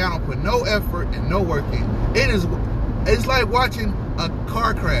y'all, y'all don't put no effort and no work in. It's like watching a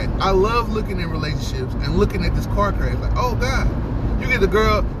car crash. I love looking in relationships and looking at this car crash. Like, oh God, you get the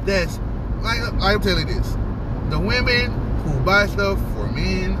girl that's like, I'll tell you this: the women who buy stuff for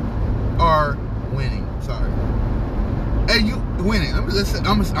men are winning. Sorry, and you winning. I'm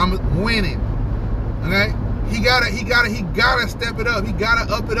winning. Okay, he gotta step it up. He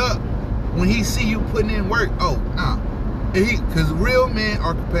gotta up it up when he see you putting in work. Oh, nah, because real men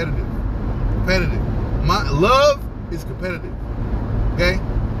are competitive. My love is competitive. Okay,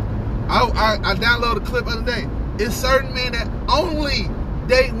 I downloaded a clip the other day. It's certain men that only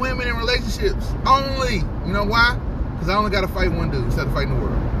date women in relationships. Only. You know why? Because I only got to fight one dude instead of fighting the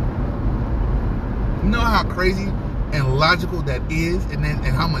world. You know how crazy and logical that is, and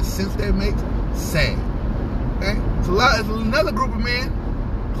how much sense that makes? Sad. Okay? It's another group of men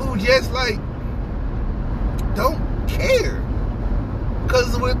who just like don't care.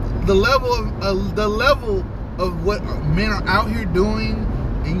 Because with the level of what men are out here doing,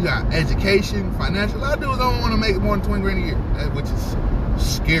 and you got education, financial, a lot of dudes don't want to make more than 20 grand a year, which is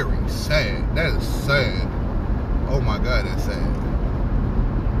scary, sad. That is sad. Oh my God, that's sad.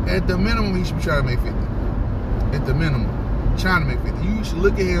 At the minimum, he should be trying to make 50. At the minimum, trying to make 50. You should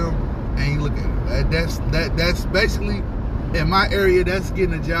look at him and you look at him. That's basically, in my area, that's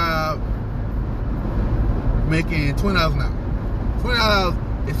getting a job making $20 an hour.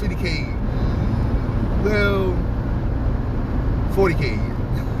 $20 is $50K a year. Well, $40K a year.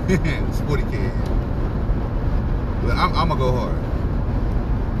 It's $40K a year. But I'm gonna go hard.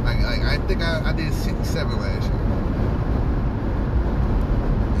 Like I think I did 67 last year.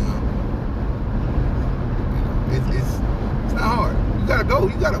 It's not hard. You gotta go.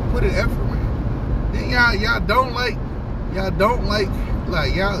 You gotta put in effort, man. Then y'all don't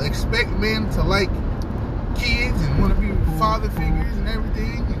y'all expect men to like kids and want to be father figures and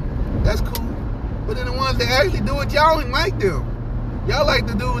everything, and that's cool. But then the ones that actually do it, y'all ain't like them. Y'all like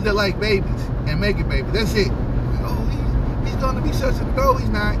the dudes that like babies and making babies. That's it. Oh, he's gonna be such a no. He's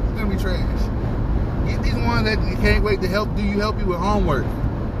not. He's gonna be trash. Get these ones that can't wait to help you with homework.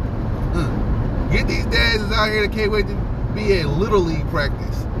 Get these dads that's out here that can't wait to be at Little League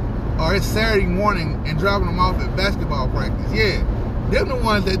practice, or it's Saturday morning and dropping them off at basketball practice. Yeah, them the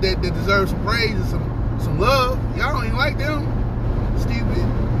ones that deserve some praise and some love. Y'all don't even like them. Stupid.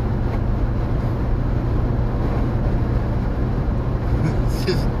 It's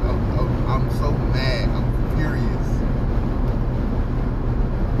just, I'm so mad. I'm furious.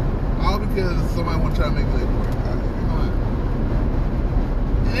 All because somebody want to try to make it work.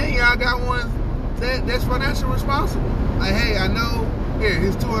 And then y'all got ones that's financially responsible. Like, hey, I know,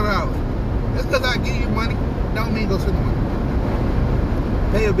 here's $200. Just because I give you money, don't mean go spend the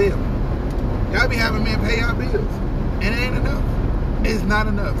money. Pay a bill. Y'all be having men pay our bills. And it ain't enough. It's not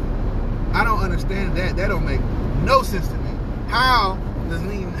enough. I don't understand that. That don't make no sense to me. How does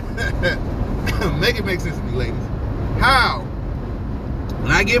me make it make sense to me, ladies? How?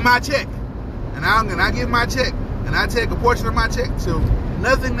 When I get my check, and I get my check, and I take a portion of my check to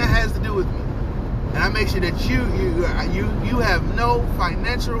nothing that has to do with me, and I make sure that you have no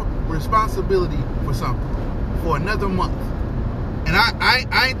financial responsibility for something for another month, and I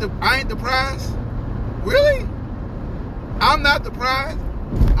ain't the prize. Really? I'm not the prize.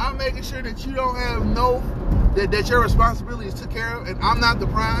 I'm making sure that you don't have that your responsibility is took care of, and I'm not the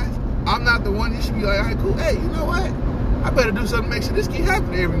prize. I'm not the one. You should be like, all right, cool. Hey, you know what? I better do something to make sure this keep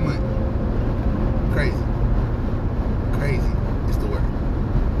happening every month. Crazy. It's the word.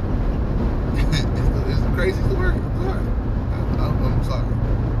 It's crazy. It's the word. I'm sorry.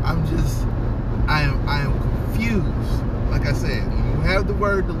 I am confused. Like I said, when you have the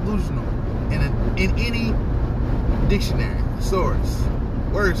word delusional in any dictionary, source,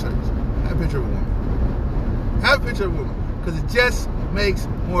 word search, have a picture of a woman. Have a picture of a woman, because it just makes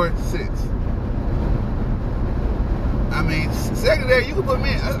more sense. I mean, secondary, you can put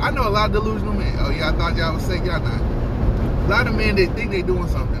men. I know a lot of delusional men. Oh yeah, I thought y'all was sick. Y'all not. A lot of men, they think they doing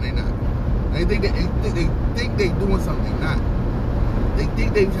something. They not. They think they doing something. Not. They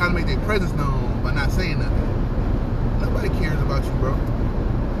think they trying to make their presence known by not saying nothing. Nobody cares about you, bro.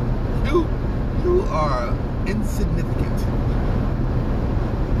 You are insignificant.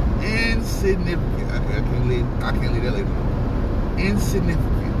 Insignificant. I can't leave that lady alone.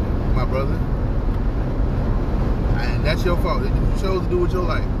 Insignificant, my brother. And that's your fault. You chose to do with your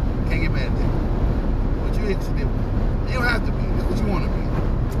life. Can't get mad at that. But you're insignificant. You don't have to be. That's what you want to be.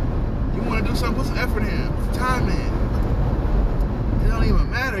 You want to do something, put some effort in. Put some time in. It don't even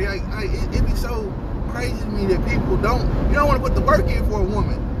matter. It be so crazy to me that people you don't want to put the work in for a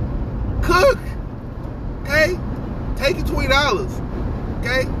woman. Cook. Okay? Make it $20.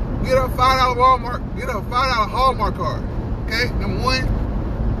 Okay? Get a $5 Walmart, get a $5 Hallmark card. Okay? Number one.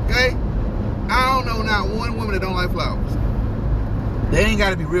 Okay? I don't know not one woman that don't like flowers. They ain't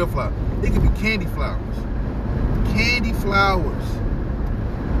gotta be real flowers. It could be candy flowers. Candy flowers.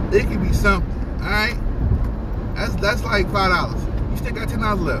 It could be something. Alright? That's like $5. You still got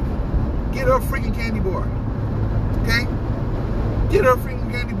 $10 left. Get her a freaking candy bar. Okay? Get her a freaking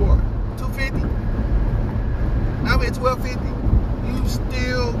candy bar. $2.50. Now we're at $12.50. You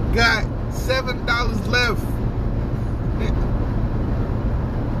still got $7 left.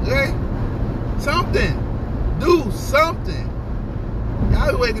 Okay? Something. Do something.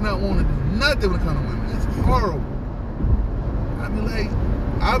 Y'all be waking up wanting to do nothing when it comes to women. It's horrible.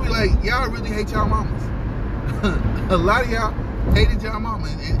 I'll be like, y'all really hate y'all mamas. A lot of y'all hated y'all mama,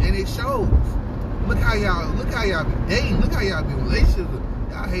 and it shows. Look how y'all be dating. Look how y'all be in relationships.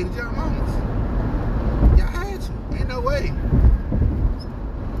 Y'all hated y'all mamas. Y'all had to. Ain't no way.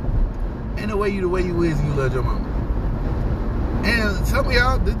 Ain't no way you the way you is and you love your mama. And some of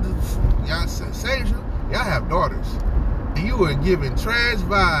y'all, y'all same shit. Y'all have daughters, and you were giving trash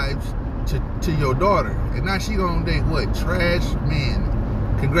vibes to your daughter, and now she gonna date what? Trash men.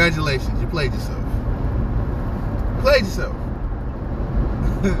 Congratulations, you played yourself. Played yourself.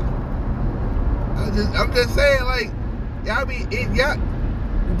 I'm just saying, like, y'all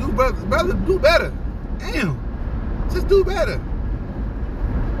do brother, do better. Damn, just do better.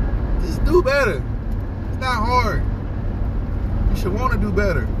 Just do better. It's not hard. You should want to do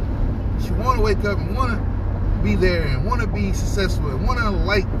better. You should want to wake up and want to be there and want to be successful and want to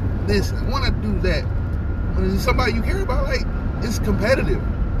like this and want to do that. When it's somebody you care about, like, it's competitive.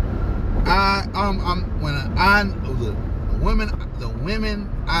 The women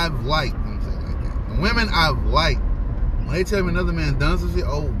I've liked, let me say it like that. The women I've liked, when they tell me another man done some shit,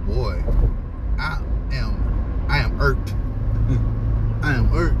 oh boy, I am irked. I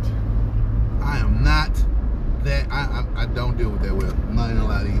am irked. I am not that. I don't deal with that well. I'm not gonna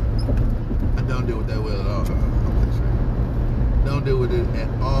lie to you. I don't deal with that well at all. Don't deal with it at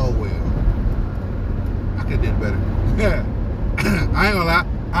all well. I could have did better. I ain't gonna lie.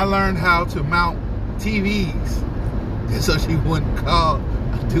 I learned how to mount TVs just so she wouldn't call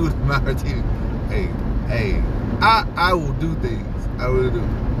a dude to mount her TV. Hey, I will do things. I will do.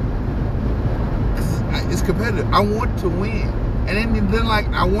 It's competitive. I want to win. And then like,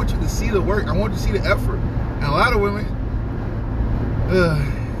 I want you to see the work. I want you to see the effort. And a lot of women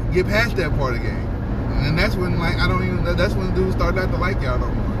get past that part of the game. And that's when, like, that's when dudes start not to like y'all no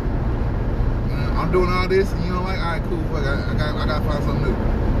more. I'm doing all this and you don't like, all right, cool, fuck, I gotta find something new.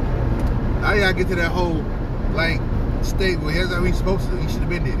 Now y'all get to that whole, like, state where here's how we supposed to do. You should have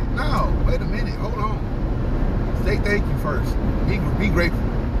been did it. No, wait a minute, hold on. Say thank you first. Be grateful.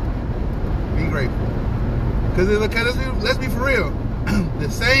 Be grateful. Because let's be for real. The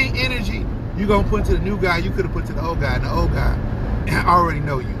same energy you gonna put to the new guy you could have put to the old guy, and the old guy I already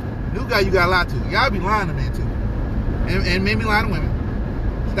know you. New guy you got a lot to. Y'all be lying to men too. And maybe lying to women.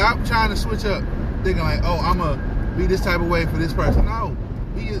 Stop trying to switch up, thinking like, oh, I'ma be this type of way for this person. No.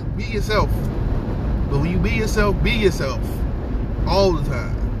 Be yourself. But when you be yourself all the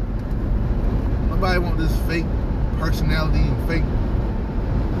time. Nobody want this fake personality and fake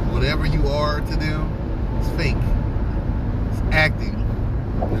whatever you are to them. It's fake. It's acting.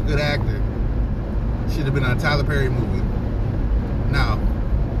 You're a good actor. Should have been on a Tyler Perry movie. No.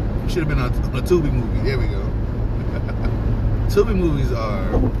 Should have been on a Tubi movie. There we go. Tubi movies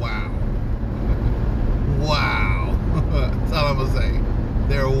are wow. Wow. That's all I'm gonna say.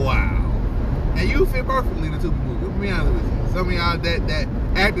 They're wow. And you fit perfectly in a Tubi movie. Let me be honest with you. Some of y'all that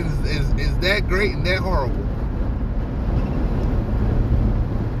acting is that great and that horrible.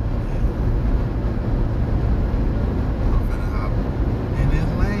 I'm finna hop in this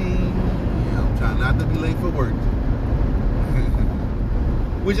lane. Yeah, I'm trying not to be late for work.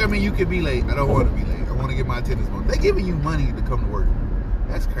 Which, I mean, you could be late. I don't want to be late. I want to get my attendance money. They're giving you money to come to work.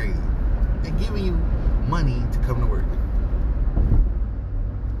 That's crazy. They're giving you money to come to work.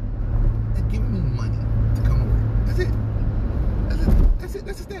 They're giving me money to come to work. That's it. That's it. That's it.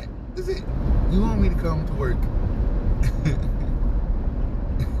 That's just that. That's it. You want me to come to work.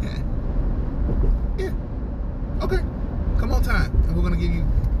 Yeah. Okay. Come on time. And we're going to give you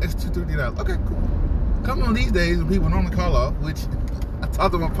extra $2-$3. Okay, cool. Come on these days when people normally call off, which I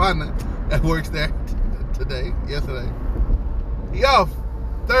talked to my partner that works there yesterday. He off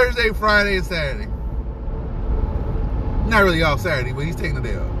Thursday, Friday, and Saturday. Not really off Saturday, but he's taking the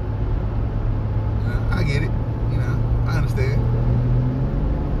day off. I get it. I understand.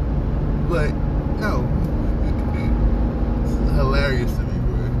 But, no. It's hilarious to me,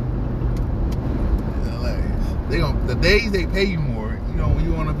 bro. It's hilarious. days they pay you more, you know, when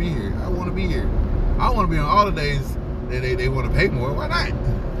you want to be here. I want to be here. I want to be on all the days that they want to pay more. Why not?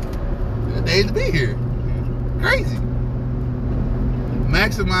 The days to be here. Crazy.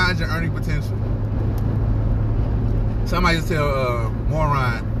 Maximize your earning potential. Somebody just tell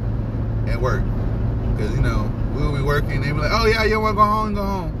moron at work, because, you know, we'll be working, they be like, oh yeah, you want to go home, go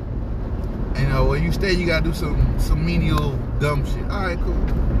home. And, you know, when you stay, you got to do some menial dumb shit. All right, cool.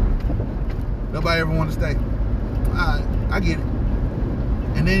 Nobody ever want to stay. All right, I get it.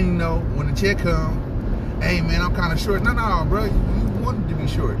 And then, you know, when the check comes, hey, man, I'm kind of short. No, bro, you wanted to be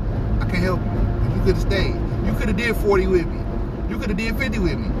short. I can't help you. You could have stayed. You could have did 40 with me. You could have did 50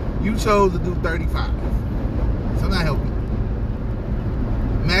 with me. You chose to do 35. So I'm not helping you.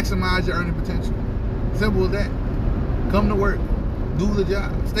 Maximize your earning potential. Simple as that. Come to work. Do the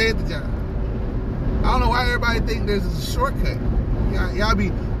job. Stay at the job. I don't know why everybody think there's a shortcut. Y'all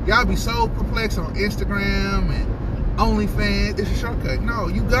be so perplexed on Instagram and OnlyFans. It's a shortcut. No,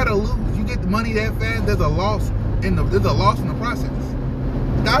 you gotta lose. You get the money that fast. There's a loss in the process.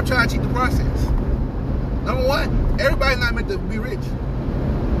 Stop trying to cheat the process. Number one, everybody's not meant to be rich.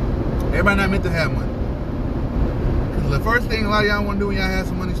 Everybody's not meant to have money. Because the first thing a lot of y'all want to do when y'all have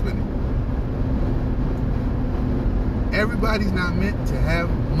some money spending. Everybody's not meant to have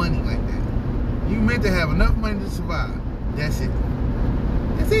money like that. You meant to have enough money to survive. That's it.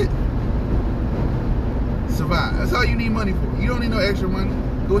 That's it. Survive. That's all you need money for. You don't need no extra money.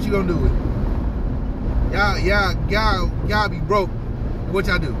 So what you gonna do with it? Y'all be broke. What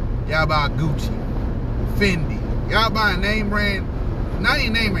y'all do? Y'all buy Gucci, Fendi. Y'all buy name brand, not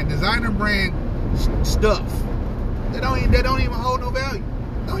even name brand, designer brand stuff. That don't even hold no value.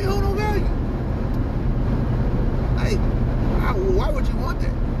 Don't even hold no value. Like, why would you want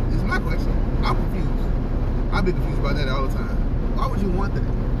that? Is my question. I'm confused. I've been confused about that all the time. Why would you want that?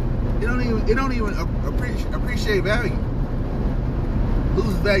 It don't even appreciate value.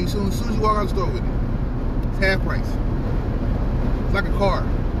 Loses value soon as you walk out the store with it. It's half price. It's like a car.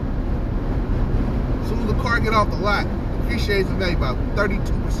 As soon as the car get off the lot, it appreciates in value about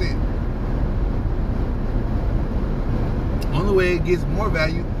 32%. Only way it gets more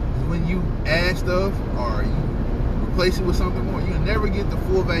value is when you add stuff or you replace it with something more. You never get the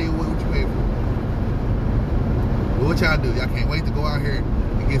full value of what you pay for. But what y'all do? Y'all can't wait to go out here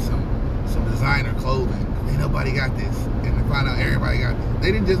and get some designer clothing. Ain't nobody got this. And to find out everybody got this.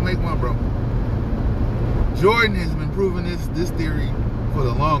 They didn't just make one, bro. Jordan has been proving this theory for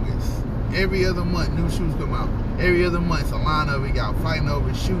the longest. Every other month, new shoes come out. Every other month, it's a line of it. Y'all fighting over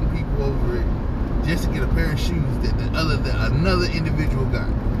it, shooting people over it, just to get a pair of shoes that another individual got.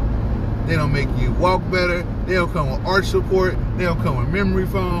 They don't make you walk better. They don't come with arch support. They don't come with memory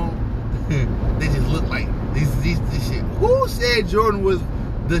foam. They just look like this shit. Who said Jordan was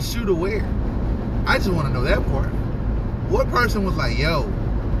the shoe to wear? I just want to know that part. What person was like, yo,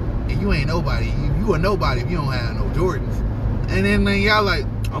 if you ain't nobody, you are nobody if you don't have no Jordans. And then y'all like,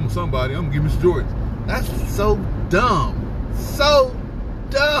 I'm somebody, I'm gonna give me some Jordans. That's so dumb. So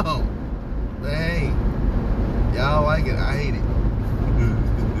dumb. But hey, y'all like it. I hate it.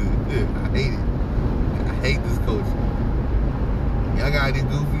 I hate it. I hate this culture. Y'all got these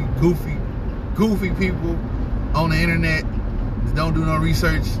goofy people on the internet that don't do no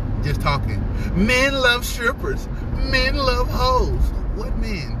research, just talking. Men love strippers. Men love hoes. What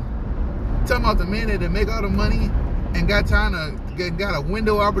men? Talking about the men that make all the money and got a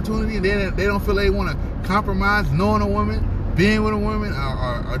window opportunity, and they don't feel they want to compromise knowing a woman, being with a woman,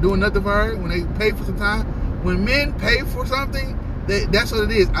 or doing nothing for her when they pay for some time. When men pay for something, that's what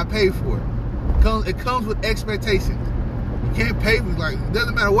it is. I paid for it. It comes with expectations. You can't pay for, like, it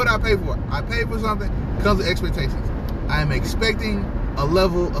doesn't matter what I pay for. I pay for something, it comes with expectations. I am expecting a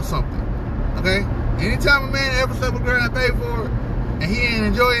level of something. Okay? Anytime a man ever slept with a girl and I paid for it, and he ain't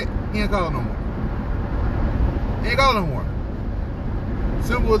enjoy it, he ain't call it no more. He ain't call it no more.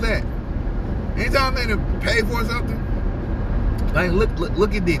 Simple as that. Anytime a man pay for something, like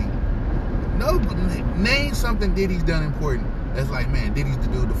look at Diddy. No, name something Diddy's done important that's like, man, Diddy's the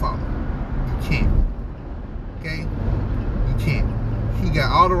dude to follow. You can't. Okay? You can't. He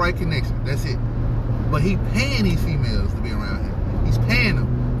got all the right connections. That's it. But he paying these females to be around him. He's paying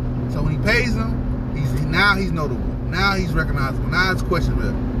them. So when he pays them, now he's notable. Now he's recognizable. Now it's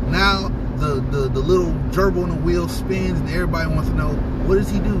questionable. Now the little gerbil on the wheel spins and everybody wants to know, what does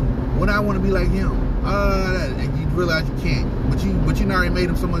he do? What I want to be like him? And you realize you can't. But you already made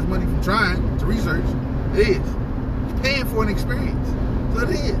him so much money from trying to research. It is. He's paying for an experience. So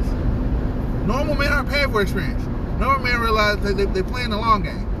it is. Normal men aren't paying for experience. Normal men realize that they're playing the long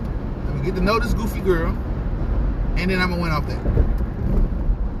game. Let me get to know this goofy girl, and then I'm going to win off that.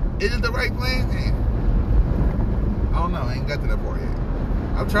 Is it the right plan? Hey. I don't know. I ain't got to that part yet.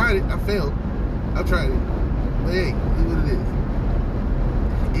 I've tried it. I failed. I've tried it. But hey, it's what it is.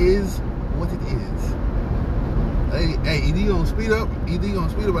 It is what it is. Hey, either you gonna speed up,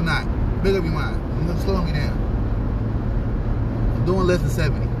 or not. Make up your mind. You're gonna slow me down. I'm doing less than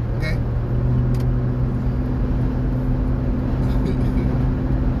 70, okay?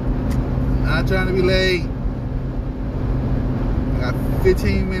 Not trying to be late. I got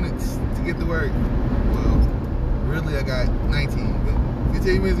 15 minutes to get to work. Well, really I got 19, but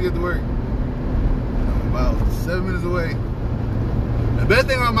 15 minutes to get to work. I'm about 7 minutes away. The best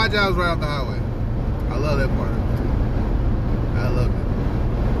thing about my job is right off the highway. I love that part of it. I love it.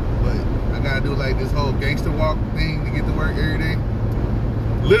 But I gotta do like this whole gangster walk thing to get to work every day.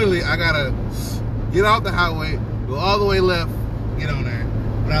 Literally, I gotta get off the highway, go all the way left, get on there.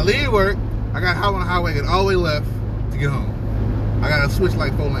 When I leave work, I gotta hop on the highway, get all the way left to get home. I gotta switch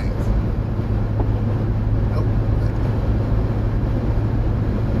like 4 lanes.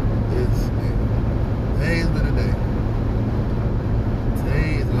 Today's been a day.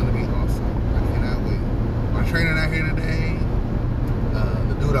 Today is gonna be awesome. I cannot wait. My trainer not here today.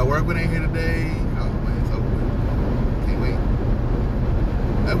 The dude I work with ain't here today. Oh man, it's over with. Can't wait.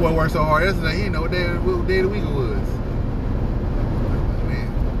 That boy worked so hard yesterday, he didn't know what day of the week it was. Man.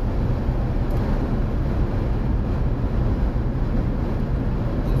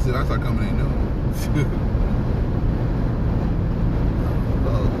 Let's see if I start coming in noon.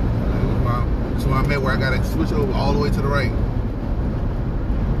 That's where I'm at, where I gotta switch over all the way to the right.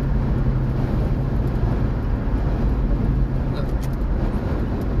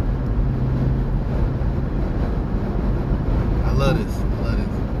 I love this.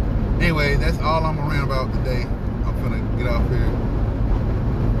 Anyway, that's all I'm around about today. I'm gonna get off here.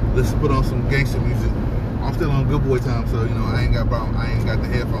 Let's put on some gangster music. I'm still on good boy time, so you know I ain't got problem. I ain't got the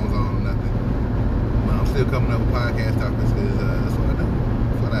headphones on or nothing. But I'm still coming up with podcast topics because that's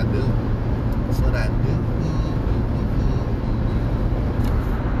what I do. That's what I do.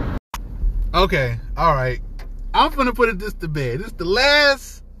 Okay, all right. I'm gonna put this to bed. This is the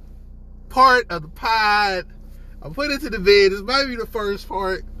last part of the pod. I'll put it to the bed. This might be the first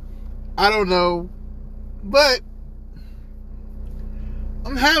part. I don't know. But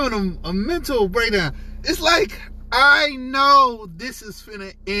I'm having a mental breakdown. It's like I know this is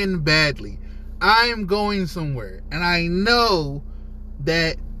finna end badly. I am going somewhere. And I know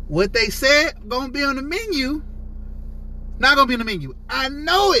that what they said gonna be on the menu, not gonna be on the menu. I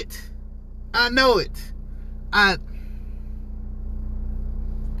know it. I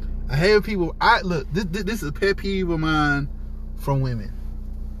hate people. Look, this is a pet peeve of mine from women.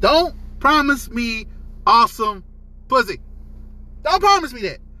 Don't promise me awesome pussy. Don't promise me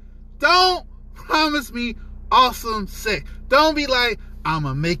that. Don't promise me awesome sex. Don't be like,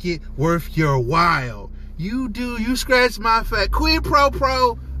 I'ma make it worth your while. You scratch my fat. Quid pro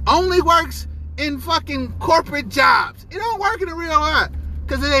quo only works in fucking corporate jobs. It don't work in the real life.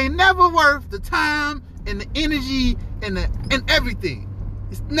 Because it ain't never worth the time and the energy and everything.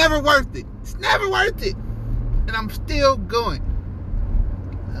 It's never worth it. And I'm still going.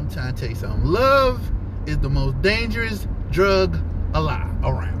 I'm trying to tell you something. Love is the most dangerous drug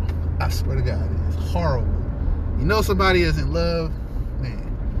around. I swear to God, it is horrible. You know somebody is in love,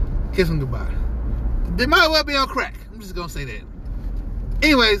 man, kiss them goodbye. They might well be on crack. I'm just going to say that.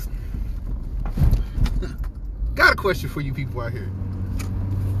 Anyways, got a question for you people out here.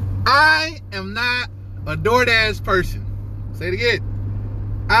 I am not a DoorDash person. Say it again.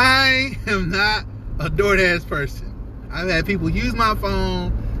 I am not a DoorDash person. I've had people use my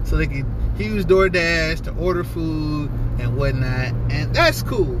phone so they can use DoorDash to order food and whatnot. And that's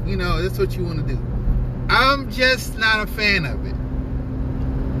cool. You know, that's what you want to do. I'm just not a fan of it.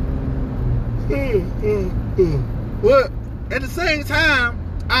 Well, at the same time,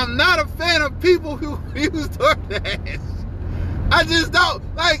 I'm not a fan of people who use DoorDash. I just don't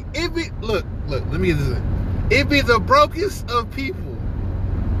like it. Look, let me get this in. It be the brokest of people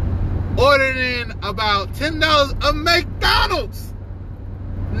ordering about $10 of McDonald's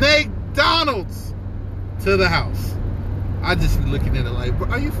to the house. I just be looking at it like, bro,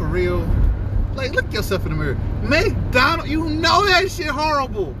 are you for real? Like, look yourself in the mirror. McDonald's, you know that shit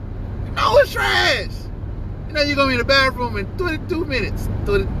horrible. You know it's trash. You know you're gonna be in the bathroom in 22 minutes,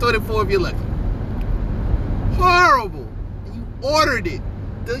 34 if you're lucky. Horrible. Ordered it.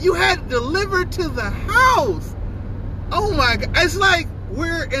 You had it delivered to the house. Oh my God. It's like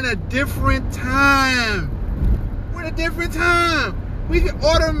we're in a different time. We can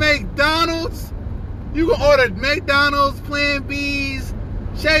order McDonald's. You can order McDonald's, Plan B's,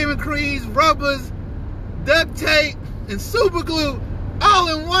 shaving creams, rubbers, duct tape, and super glue all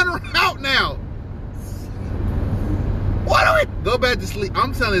in one route now. back to sleep.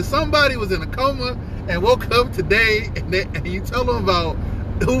 I'm telling you, somebody was in a coma and woke up today, and you tell them about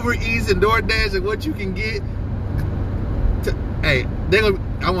Uber Eats and DoorDash and what you can get. Hey, I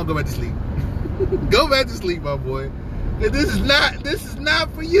want to go back to sleep. Go back to sleep, my boy. This is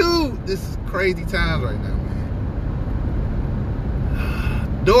not for you. This is crazy times right now, man.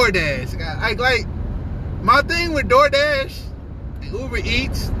 DoorDash. Like my thing with DoorDash and Uber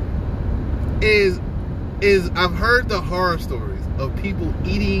Eats is I've heard the horror stories of people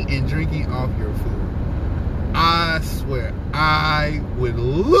eating and drinking off your food. I swear, I would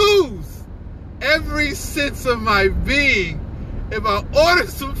lose every sense of my being if I order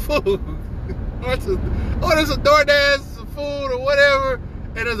some food, order some DoorDash, some food or whatever,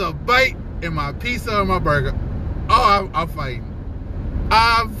 and there's a bite in my pizza or my burger. Oh, I'm fighting.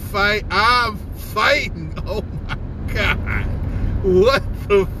 I'm fighting. Oh my God. What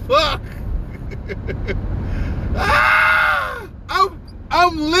the fuck?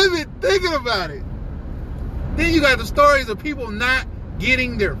 I'm livid thinking about it. Then you got the stories of people not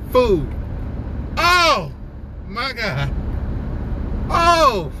getting their food. Oh my God.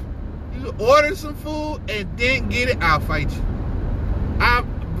 Oh, you ordered some food and didn't get it, I'll fight you.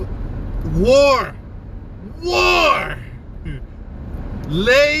 War.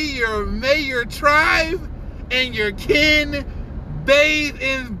 May your tribe and your kin bathe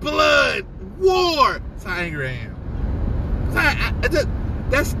in blood. War. That's how angry I am.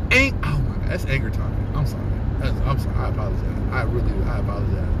 That's anger. Oh my God, that's anger talking. I'm sorry. I'm sorry. I apologize. I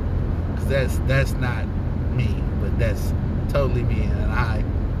apologize. Because that's not me, but that's totally me, and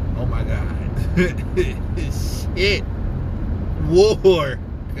oh my God. Shit. War.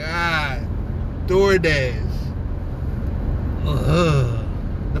 God. DoorDash. Ugh.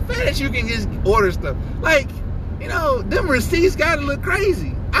 The fact that you can just order stuff, like, you know, them receipts gotta look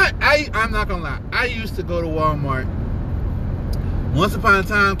crazy. I'm not gonna lie. I used to go to Walmart. Once upon a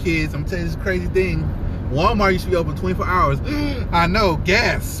time, kids, I'm gonna tell you this crazy thing. Walmart used to be open 24 hours. I know,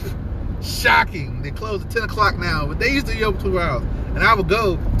 gasp. Shocking. They close at 10 o'clock now, but they used to be open 2 hours. And I would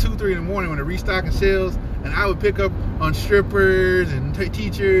go 2, 3 in the morning when they're restocking shelves, and I would pick up on strippers and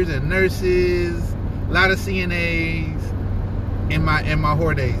teachers and nurses, a lot of CNAs in my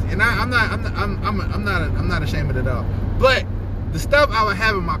whore days. And I'm not ashamed of it at all. But the stuff I would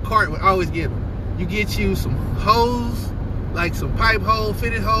have in my cart would always get them. You get you some hose, like some pipe hose,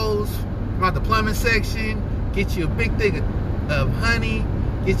 fitted hose from out the plumbing section. Get you a big thing of honey.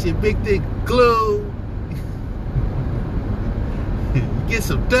 Get you a big thing of glue. You get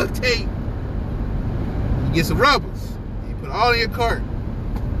some duct tape. You get some rubbers. You put it all in your cart.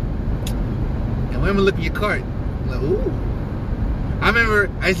 And women look at your cart like, ooh. I remember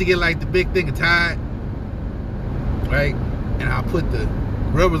I used to get like the big thing of Tide, right? And I'll put the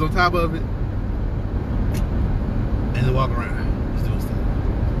rubbers on top of it and just walk around, just doing stuff.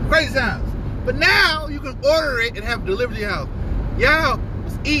 Crazy times. But now you can order it and have it delivered to your house. Y'all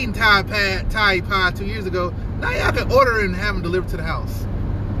was eating Tide Pod 2 years ago. Now y'all can order it and have them delivered to the house.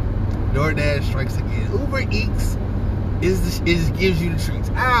 DoorDash strikes again. Uber Eats gives you the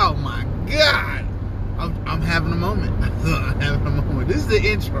treats. Oh my God. I'm having a moment. I'm having a moment. This is the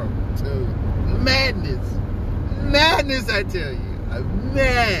intro to madness. Madness, I tell you. I'm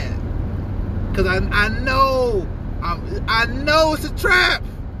mad. Because I know it's a trap.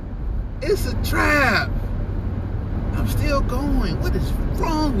 It's a trap. I'm still going. What is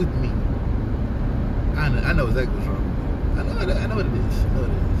wrong with me? I know exactly what's wrong with me. I know what it is.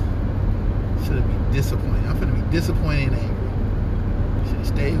 Should have been disappointed. I'm finna be disappointed and angry. Should have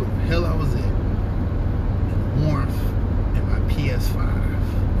stayed where the hell I was at. Warmth and my PS5,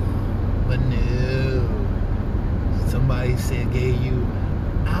 but no. Somebody gave you,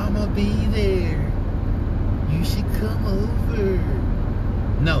 I'ma be there. You should come over.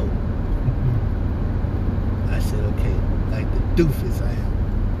 No. I said okay, like the doofus I am.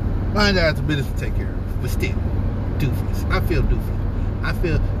 Mind you, I have some business to take care of, but still, doofus. I feel doofy. I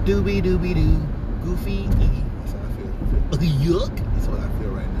feel doobie doo, goofy. That's how I feel. Yuck. That's what I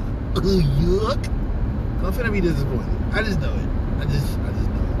feel right now. Yuck. I'm finna be disappointed. I just know it. I just know it.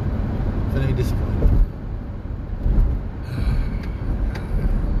 I'm finna be disappointed.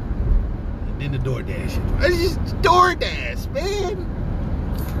 And then the DoorDash. It's just DoorDash, man.